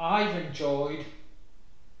 I've enjoyed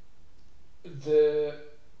the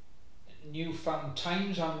newfound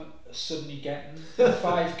times I'm suddenly getting, the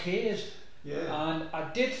 5Ks. And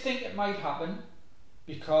I did think it might happen,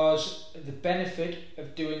 because the benefit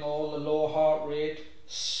of doing all the low heart rate,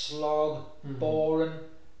 slog, boring,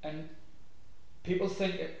 and people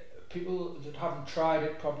that haven't tried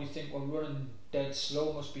it probably think, well, running dead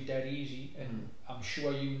slow must be dead easy, and I'm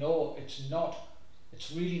sure you know it's not.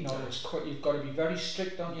 It's really not. You've got to be very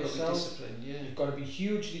strict on yourself. You've got to be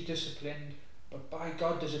hugely disciplined, but by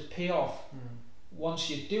God does it pay off once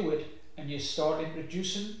you do it and you start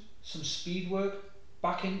introducing some speed work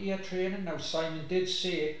back into your training. Now Simon did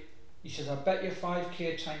say, he says, I bet your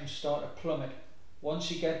 5k times start to plummet once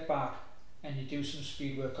you get back and you do some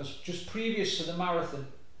speed work, because just previous to the marathon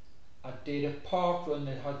I did a park run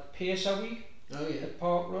that had pacer week. A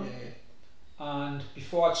park run. And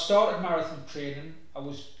before I'd started marathon training, I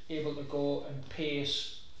was able to go and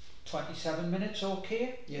pace 27 minutes you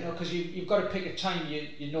know, because you've got to pick a time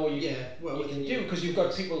you know you can do, because you've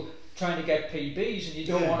got people trying to get PBs, and you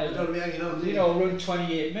don't want to run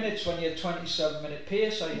 28 minutes when you're a 27-minute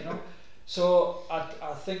pacer, you know. So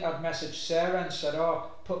I think I'd messaged Sarah and said,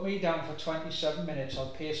 put me down for 27 minutes, I'll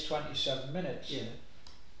pace 27 minutes.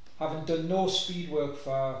 Having done no speed work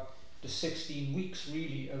for the 16 weeks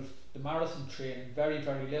really of the marathon training, very,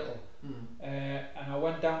 very little. And I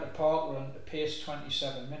went down to park run to pace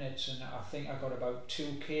 27 minutes, and I think I got about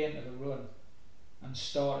 2k into the run and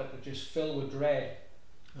started to just fill with dread,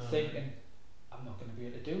 thinking, I'm not going to be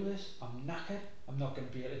able to do this, I'm knackered, I'm not going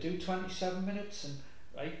to be able to do 27 minutes, and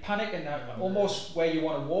panicking, almost where you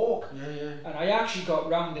want to walk. And I actually got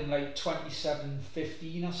round in like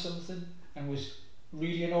 27:15 or something, and was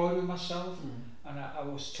really annoyed with myself. And I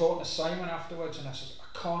was talking to Simon afterwards, and I said,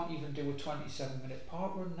 I can't even do a 27-minute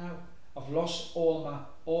park run now. I've lost all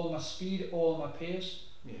my speed, all my pace.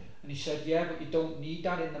 Yeah. And he said, yeah, but you don't need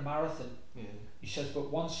that in the marathon. Yeah. He says,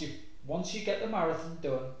 but once you get the marathon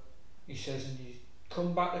done, he says, and you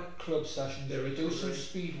come back to club sessions, you do some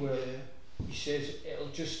speed work. Yeah. He says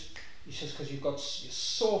he says because you're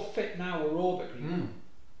so fit now aerobically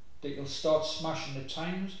that you'll start smashing the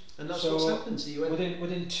times. And that's what's happened to you.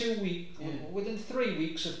 Within 2 weeks, within 3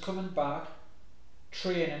 weeks of coming back,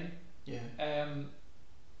 training. Yeah.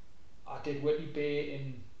 I did Whitley Bay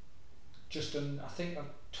in just I think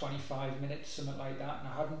 25 minutes, something like that, and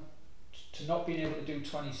I hadn't. To not being able to do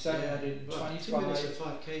 27, I did 25. 2 minutes at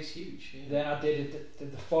 5k is huge. Yeah. Then I did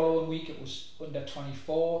it the following week. It was under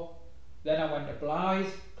 24. Then I went to Blythe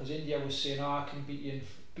because India was saying, "Oh, I can beat you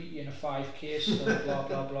in a 5k." So blah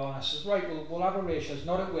blah blah. And I said, "Right, we'll have a race." She says,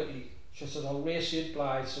 "Not at Whitley." She said, "I'll race you at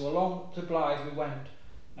Blythe." So along to Blythe we went,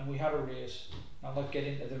 and we had a race. I'll not get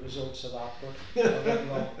into the results of that, but I went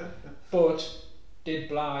wrong. But did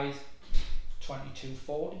Blythe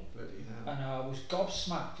 22:40, and I was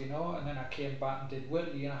gobsmacked, you know. And then I came back and did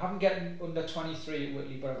Whitley, and I haven't gotten under 23 at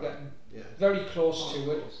Whitley, but I'm getting very close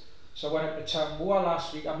to it. So I went up to Tambour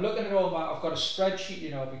last week. I'm looking at all my. I've got a spreadsheet,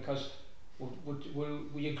 you know, because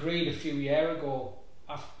we agreed a few years ago.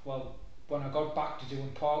 When I got back to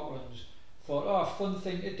doing park runs, thought, a fun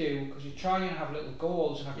thing to do because you try and have little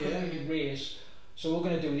goals, and I couldn't really race. So we're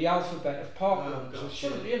going to do the alphabet of park runs, which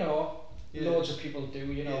you know. Loads of people do,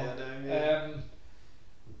 you know.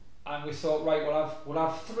 And we thought, right, we'll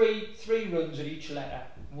have three runs at each letter,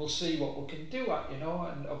 and we'll see what we can do at, you know.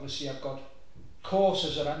 And obviously, I've got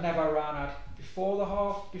courses that I never ran at before the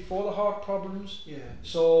heart problems. Yeah.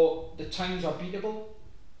 So the times are beatable,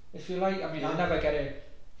 if you like. I mean, I'll never get a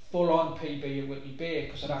full-on PB at Whitley Bay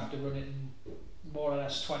because I'd have to run it in more or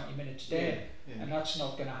less 20 minutes there, and that's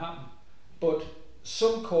not going to happen. But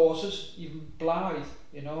some courses, even Blythe,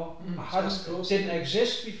 you know, didn't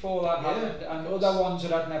exist before that happened, and other ones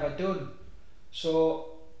that I'd never done.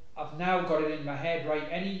 So I've now got it in my head, right?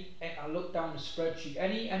 I look down the spreadsheet,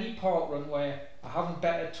 any park run where I haven't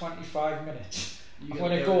bettered 25 minutes, I'm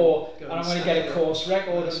going to go and I'm going to get a course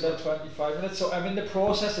record under 25 minutes. So I'm in the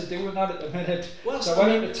process of doing that at the minute. So I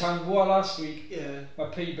went into Tambour last week. Yeah. My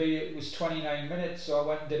PB it was 29 minutes, so I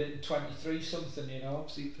went and did it in 23 something, you know.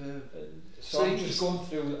 Superb. So I'm just going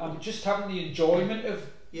through. I'm just having the enjoyment of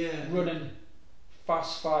running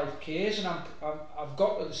fast 5Ks, and I've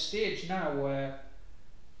got to the stage now where,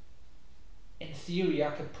 in theory,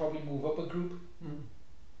 I could probably move up a group.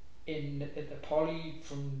 In the poly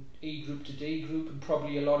from E group to D group, and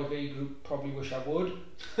probably a lot of E group probably wish I would,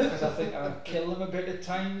 because I think I'd kill them a bit at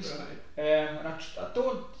times. Right. And I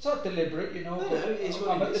don't. It's not deliberate, you know.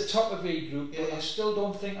 I'm at the top of E group, but I still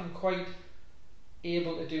don't think I'm quite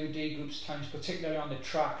able to do D group's times, particularly on the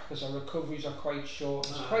track, because our recoveries are quite short.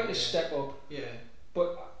 It's quite a step up. Yeah.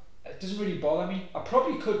 But it doesn't really bother me. I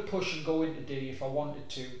probably could push and go into D if I wanted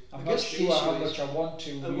to. I'm not sure how much I want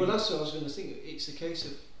to. Well, that's what I was going to think. It's a case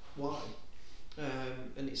of why,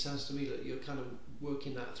 and it sounds to me that you're kind of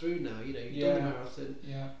working that through now. You know, you've done the marathon.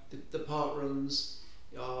 Yeah. The park runs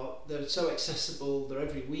they're so accessible. They're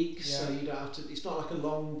every week, so you don't have to. It's not like a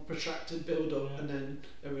long, protracted build up and then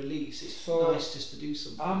a release. It's nice just to do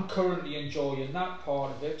something. I'm currently enjoying that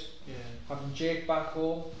part of it. Yeah. Having Jake back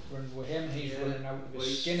home, running with him, he's running out of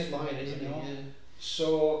his skin at the minute, you know. Yeah.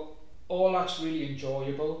 So all that's really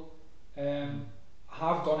enjoyable. I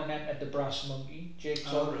have gone and entered the Brass Monkey. Jake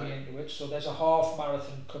talked me into it. So there's a half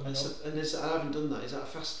marathon coming up. And I haven't done that. Is that a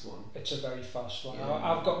fast one? It's a very fast one. Yeah.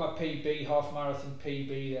 I've got my PB, half marathon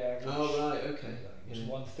PB there. Right, okay. It's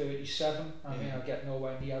 1:37. I mean, I'll get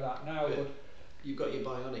nowhere near that now. But you've got your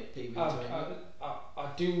bionic PB. I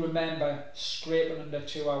do remember scraping under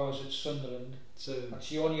 2 hours at Sunderland. So that's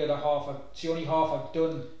the only half I've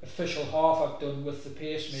done, official half I've done with the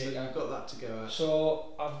pacemaker. So you've got that to go at. So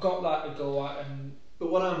I've got that to go at, but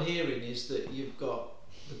what I'm hearing is that you've got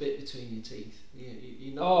the bit between your teeth.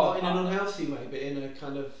 You're not in an unhealthy way, but in a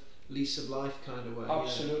kind of lease of life kind of way.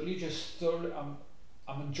 Absolutely, just thoroughly.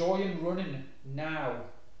 I'm enjoying running now.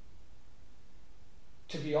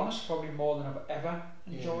 To be honest, probably more than I've ever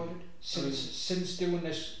enjoyed it since doing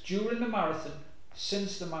this during the marathon.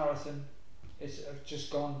 Since the marathon, it's just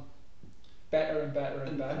gone better and better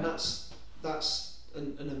and better. And that's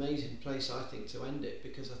an amazing place, I think, to end it,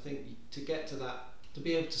 because I think to get to that, to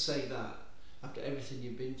be able to say that after everything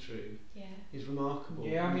you've been through is remarkable.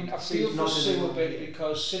 Yeah, I mean, I feel for Sue a bit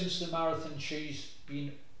because since the marathon she's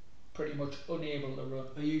been pretty much unable to run.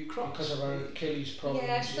 Are you crossed? Because of her Achilles problems.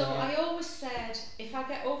 Yeah, so I always said, if I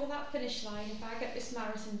get over that finish line, if I get this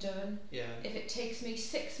marathon done, if it takes me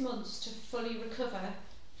 6 months to fully recover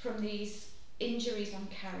from these injuries I'm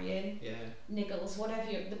carrying, niggles,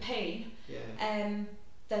 whatever, the pain,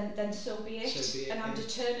 then so be it. And I'm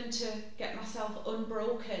determined to get myself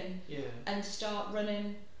unbroken and start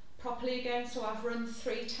running properly again. So I've run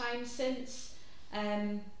 3 times since.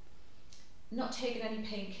 Not taking any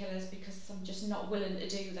painkillers because I'm just not willing to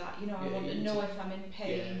do that. You know, I want to know if I'm in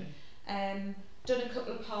pain. Done a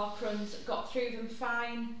couple of park runs, got through them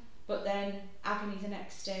fine, but then agony the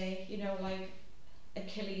next day. You know, like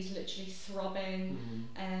Achilles literally throbbing,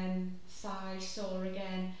 thigh sore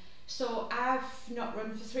again. So I've not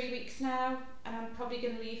run for 3 weeks now, and I'm probably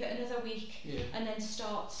going to leave it another week and then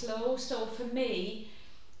start slow. So for me,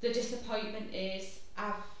 the disappointment is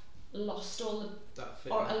I've lost all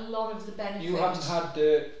or a lot of the benefit. You haven't had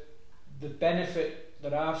the benefit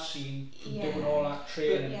that I've seen from doing all that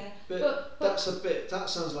training. But that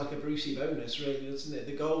sounds like a Brucey bonus, really, doesn't it?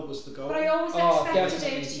 The goal was the goal. But I always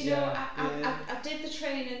expected it. You know, I did the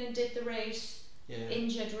training and did the race.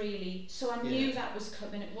 Injured really, so I knew that was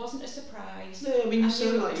coming. It wasn't a surprise. No, I mean, you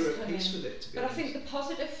sound like you're at peace with it, to be honest. I think the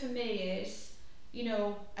positive for me is, you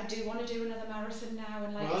know, I do want to do another marathon now,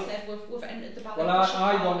 and like I said, we've entered the ballot. Well,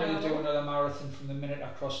 I wanted to do another marathon from the minute I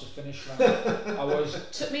crossed the finish line. I was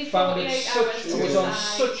took me 48 hours. I was on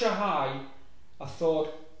such a high. I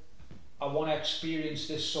thought, I want to experience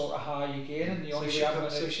this sort of high again, and the only way I'm going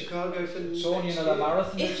to... So Chicago for it's only another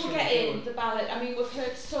marathon. If we get in the ballot, I mean, we've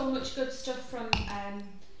heard so much good stuff from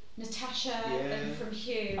Natasha and from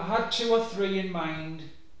Hugh. I had 2 or 3 in mind,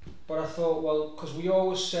 but I thought, well, because we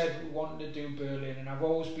always said we wanted to do Berlin, and I've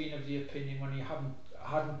always been of the opinion when you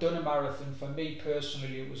hadn't done a marathon, for me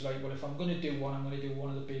personally, it was like, well, if I'm going to do one, I'm going to do one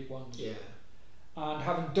of the big ones. Yeah. And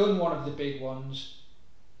having done one of the big ones,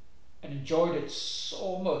 and enjoyed it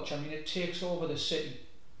so much. I mean, it takes over the city.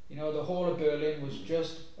 You know, the whole of Berlin was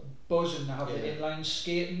just buzzing to have the inline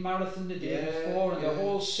skating marathon the day before, and the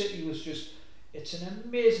whole city was just, it's an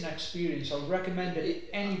amazing experience. I would recommend it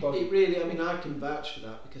to anybody. It really, I mean, I can vouch for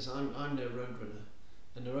that because I'm no road runner,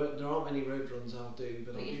 and there aren't many road runs I'll do,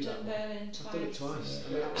 but I'll do that one. I've done it twice.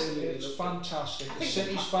 Yeah. I mean, it's fantastic. The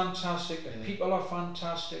city's fantastic. The people are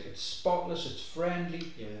fantastic. It's spotless. It's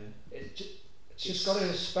friendly. Yeah. It's just got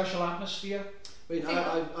a special atmosphere. I mean,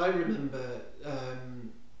 I remember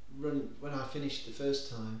running when I finished the first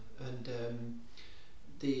time, and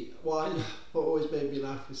what always made me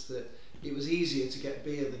laugh was that it was easier to get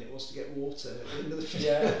beer than it was to get water at the end of the finish.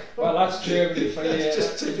 Yeah, well, that's Germany for you. It's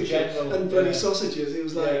just typical. General, and bloody sausages. It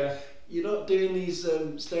was like, you're not doing these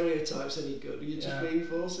stereotypes any good. You're just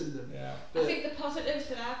reinforcing them. Yeah. I think the positives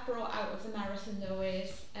that I've brought out of the marathon though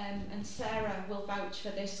is, and Sarah will vouch for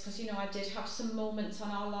this, because you know I did have some moments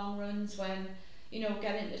on our long runs when, you know,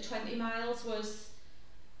 getting to 20 miles was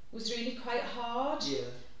really quite hard. Yeah.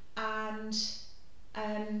 And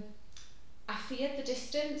I feared the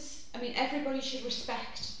distance. I mean, everybody should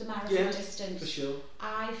respect the marathon distance. For sure.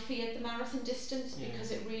 I feared the marathon distance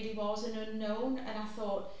because it really was an unknown, and I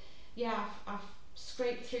thought, I've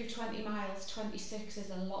scraped through 20 miles, 26 is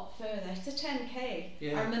a lot further. It's a 10k.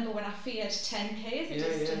 Yeah. I remember when I feared 10k as a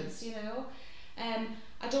distance, you know.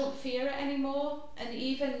 I don't fear it anymore, and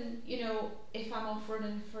even, you know, if I'm off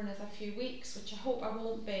running for another few weeks, which I hope I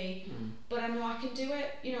won't be, but I know I can do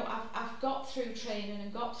it. You know, I've got through training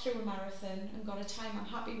and got through a marathon and got a time I'm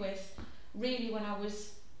happy with, really, when I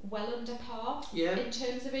was well under par in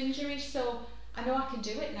terms of injury, so I know I can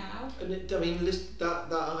do it now. And I mean,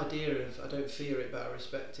 that idea of I don't fear it but I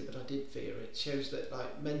respect it, but I did fear it, shows that,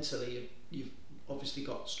 like, mentally you've obviously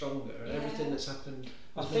got stronger, and everything that's happened.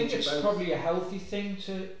 I think it's probably a healthy thing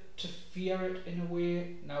to fear it in a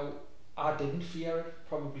way. Now, I didn't fear it,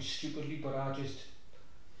 probably stupidly, but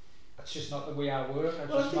it's just not the way I work.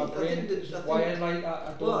 My brain is wired like that.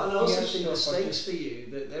 I don't and I also think the stuff, stakes for you,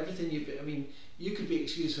 that everything you could be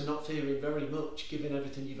excused for not fearing very much, given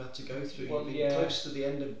everything you've had to go through. Well, you've been close to the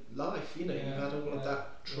end of life, you know, you've had all of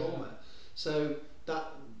that trauma. So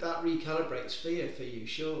that recalibrates fear for you,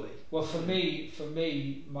 surely. Well, for me,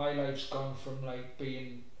 my life's gone from like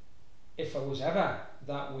being, if I was ever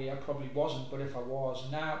that way, I probably wasn't, but if I was,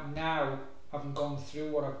 now having gone through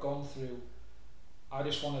what I've gone through, I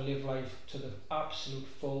just want to live life to the absolute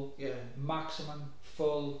full, maximum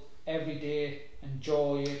full, every day,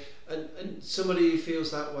 enjoy it. And somebody who feels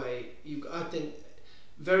that way, I think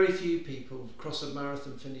very few people cross a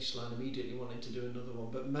marathon finish line immediately wanting to do another one,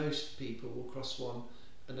 but most people will cross one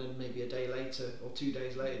and then maybe a day later or 2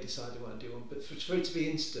 days later decide they want to do one. But for it to be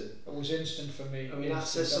instant, it was instant for me. I mean, that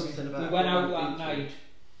says something about. We went out that night,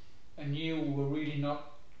 and you were really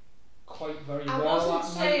not quite very well that night. I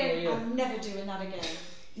wasn't saying I'm never doing that again.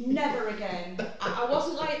 Never again. I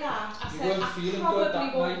wasn't like that. I said I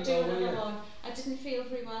probably won't do another one. didn't feel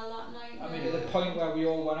very well that night. I mean, at the point where we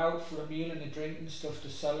all went out for a meal and a drink and stuff to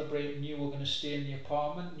celebrate, and you were going to stay in the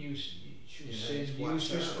apartment, and she was saying, you was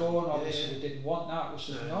just going, obviously we didn't want that. We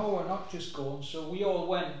said, no, we're not just going. So we all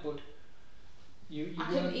went, but I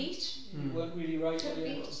couldn't eat. You weren't really right. Couldn't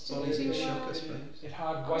eat. It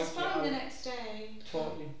had I was fine the next day.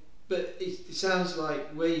 Totally. But it sounds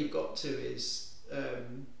like where you've got to is,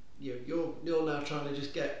 you're now trying to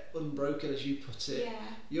just get unbroken, as you put it. Yeah.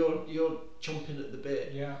 You're chomping at the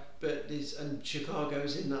bit. Yeah. But and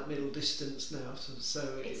Chicago's in that middle distance now,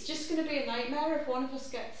 so it's just going to be a nightmare if one of us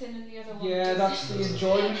gets in and the other one. Yeah, that's the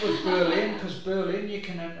enjoyment with Berlin, because Berlin you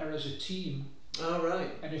can enter as a team. Oh, right.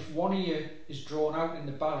 And if one of you is drawn out in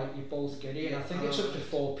the ballot, you both get in. I think it's up to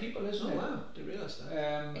 4 people, isn't it? Oh wow, didn't realise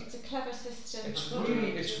that. It's a clever system.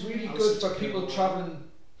 It's really good for people travelling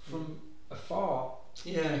from afar.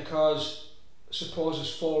 Yeah. Because suppose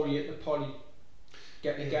there's 4 of you at the poly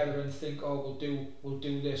get together and think, oh, we'll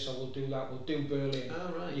do this or we'll do that, we'll do Berlin.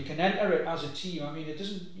 Oh, right. You can enter it as a team. I mean,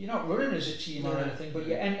 you're not running as a team or anything, but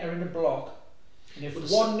you enter in a block. And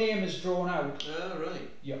if one name is drawn out,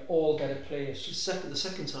 you all get a place. The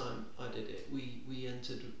second time I did it, we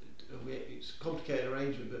entered. It's a complicated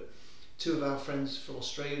arrangement, but 2 of our friends from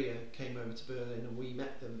Australia came over to Berlin, and we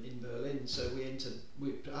met them in Berlin. So we entered.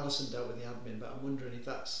 Alison dealt with the admin, but I'm wondering if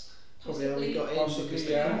that's probably how we got in, because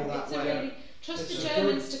they come all that way. Trust the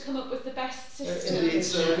Germans to come up with the best system.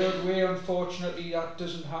 It's a good way. Unfortunately, that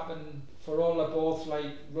doesn't happen for all. They're both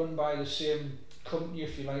run by the same company,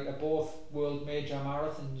 if you like. They're both world major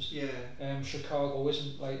marathons. Yeah. Chicago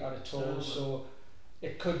isn't like that at all. So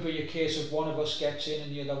it could be a case of one of us gets in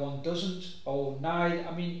and the other one doesn't, or neither.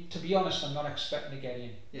 I mean, to be honest, I'm not expecting to get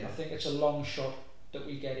in. Yeah. I think it's a long shot that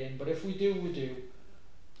we get in, but if we do, we do.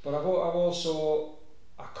 But I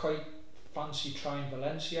quite fancy trying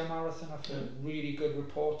Valencia Marathon. I've heard really good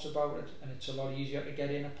reports about it, and it's a lot easier to get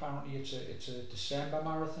in. Apparently, it's a December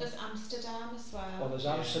marathon. There's Amsterdam as well. Well, there's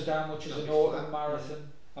Amsterdam, which is an autumn marathon.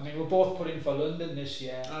 I mean, we're both put in for London this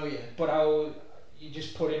year. Oh yeah. But you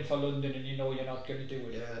just put in for London, and you know you're not going to do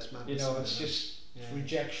it. Yeah, it's madness. It's just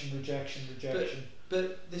rejection.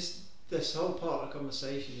 But this whole part of the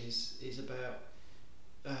conversation is about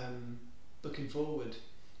looking forward,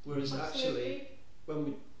 whereas actually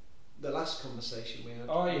when the last conversation we had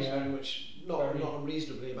was very much not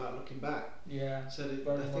unreasonably about looking back. Yeah. So I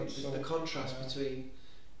think the contrast between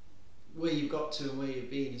where you've got to and where you've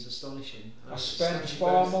been is astonishing. I spend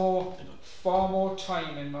far more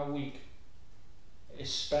time in my week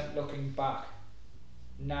is spent looking back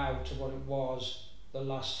now to what it was the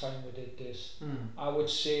last time we did this. I would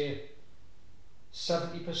say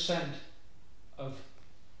 70% of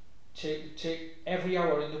take every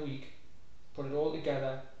hour in the week, put it all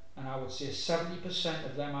together, and I would say 70%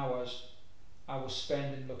 of them hours I was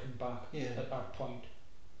spending looking back at that point.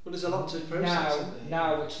 Well, there's a lot to process.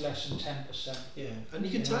 Now it's less than 10%. Yeah, and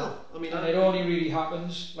you can tell. I mean, and it only really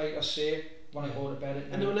happens, like I say, when I go to bed at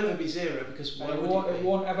night. And it will never be zero, because it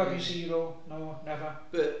won't ever be zero. No, never.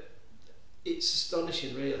 But it's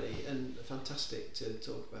astonishing, really, and fantastic to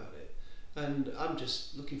talk about it. And I'm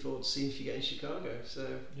just looking forward to seeing if you get in Chicago. So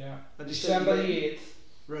yeah, December the 8th.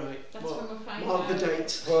 Right. That's when we'll find mark out. the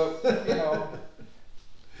date. Well,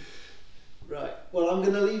 Right. Well, I'm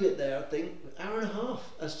going to leave it there. I think an hour and a half.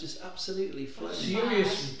 That's just absolutely flown.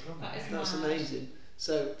 Seriously, that's amazing.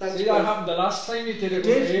 So thanks. See, that happened the last time you did it.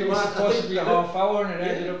 It was supposed to be a half hour, and it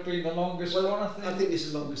ended up being the longest one. I think this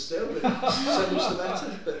is longer still, but so much the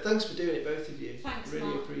better. But thanks for doing it, both of you. Thanks, really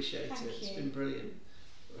Mark. appreciate it. It's been brilliant.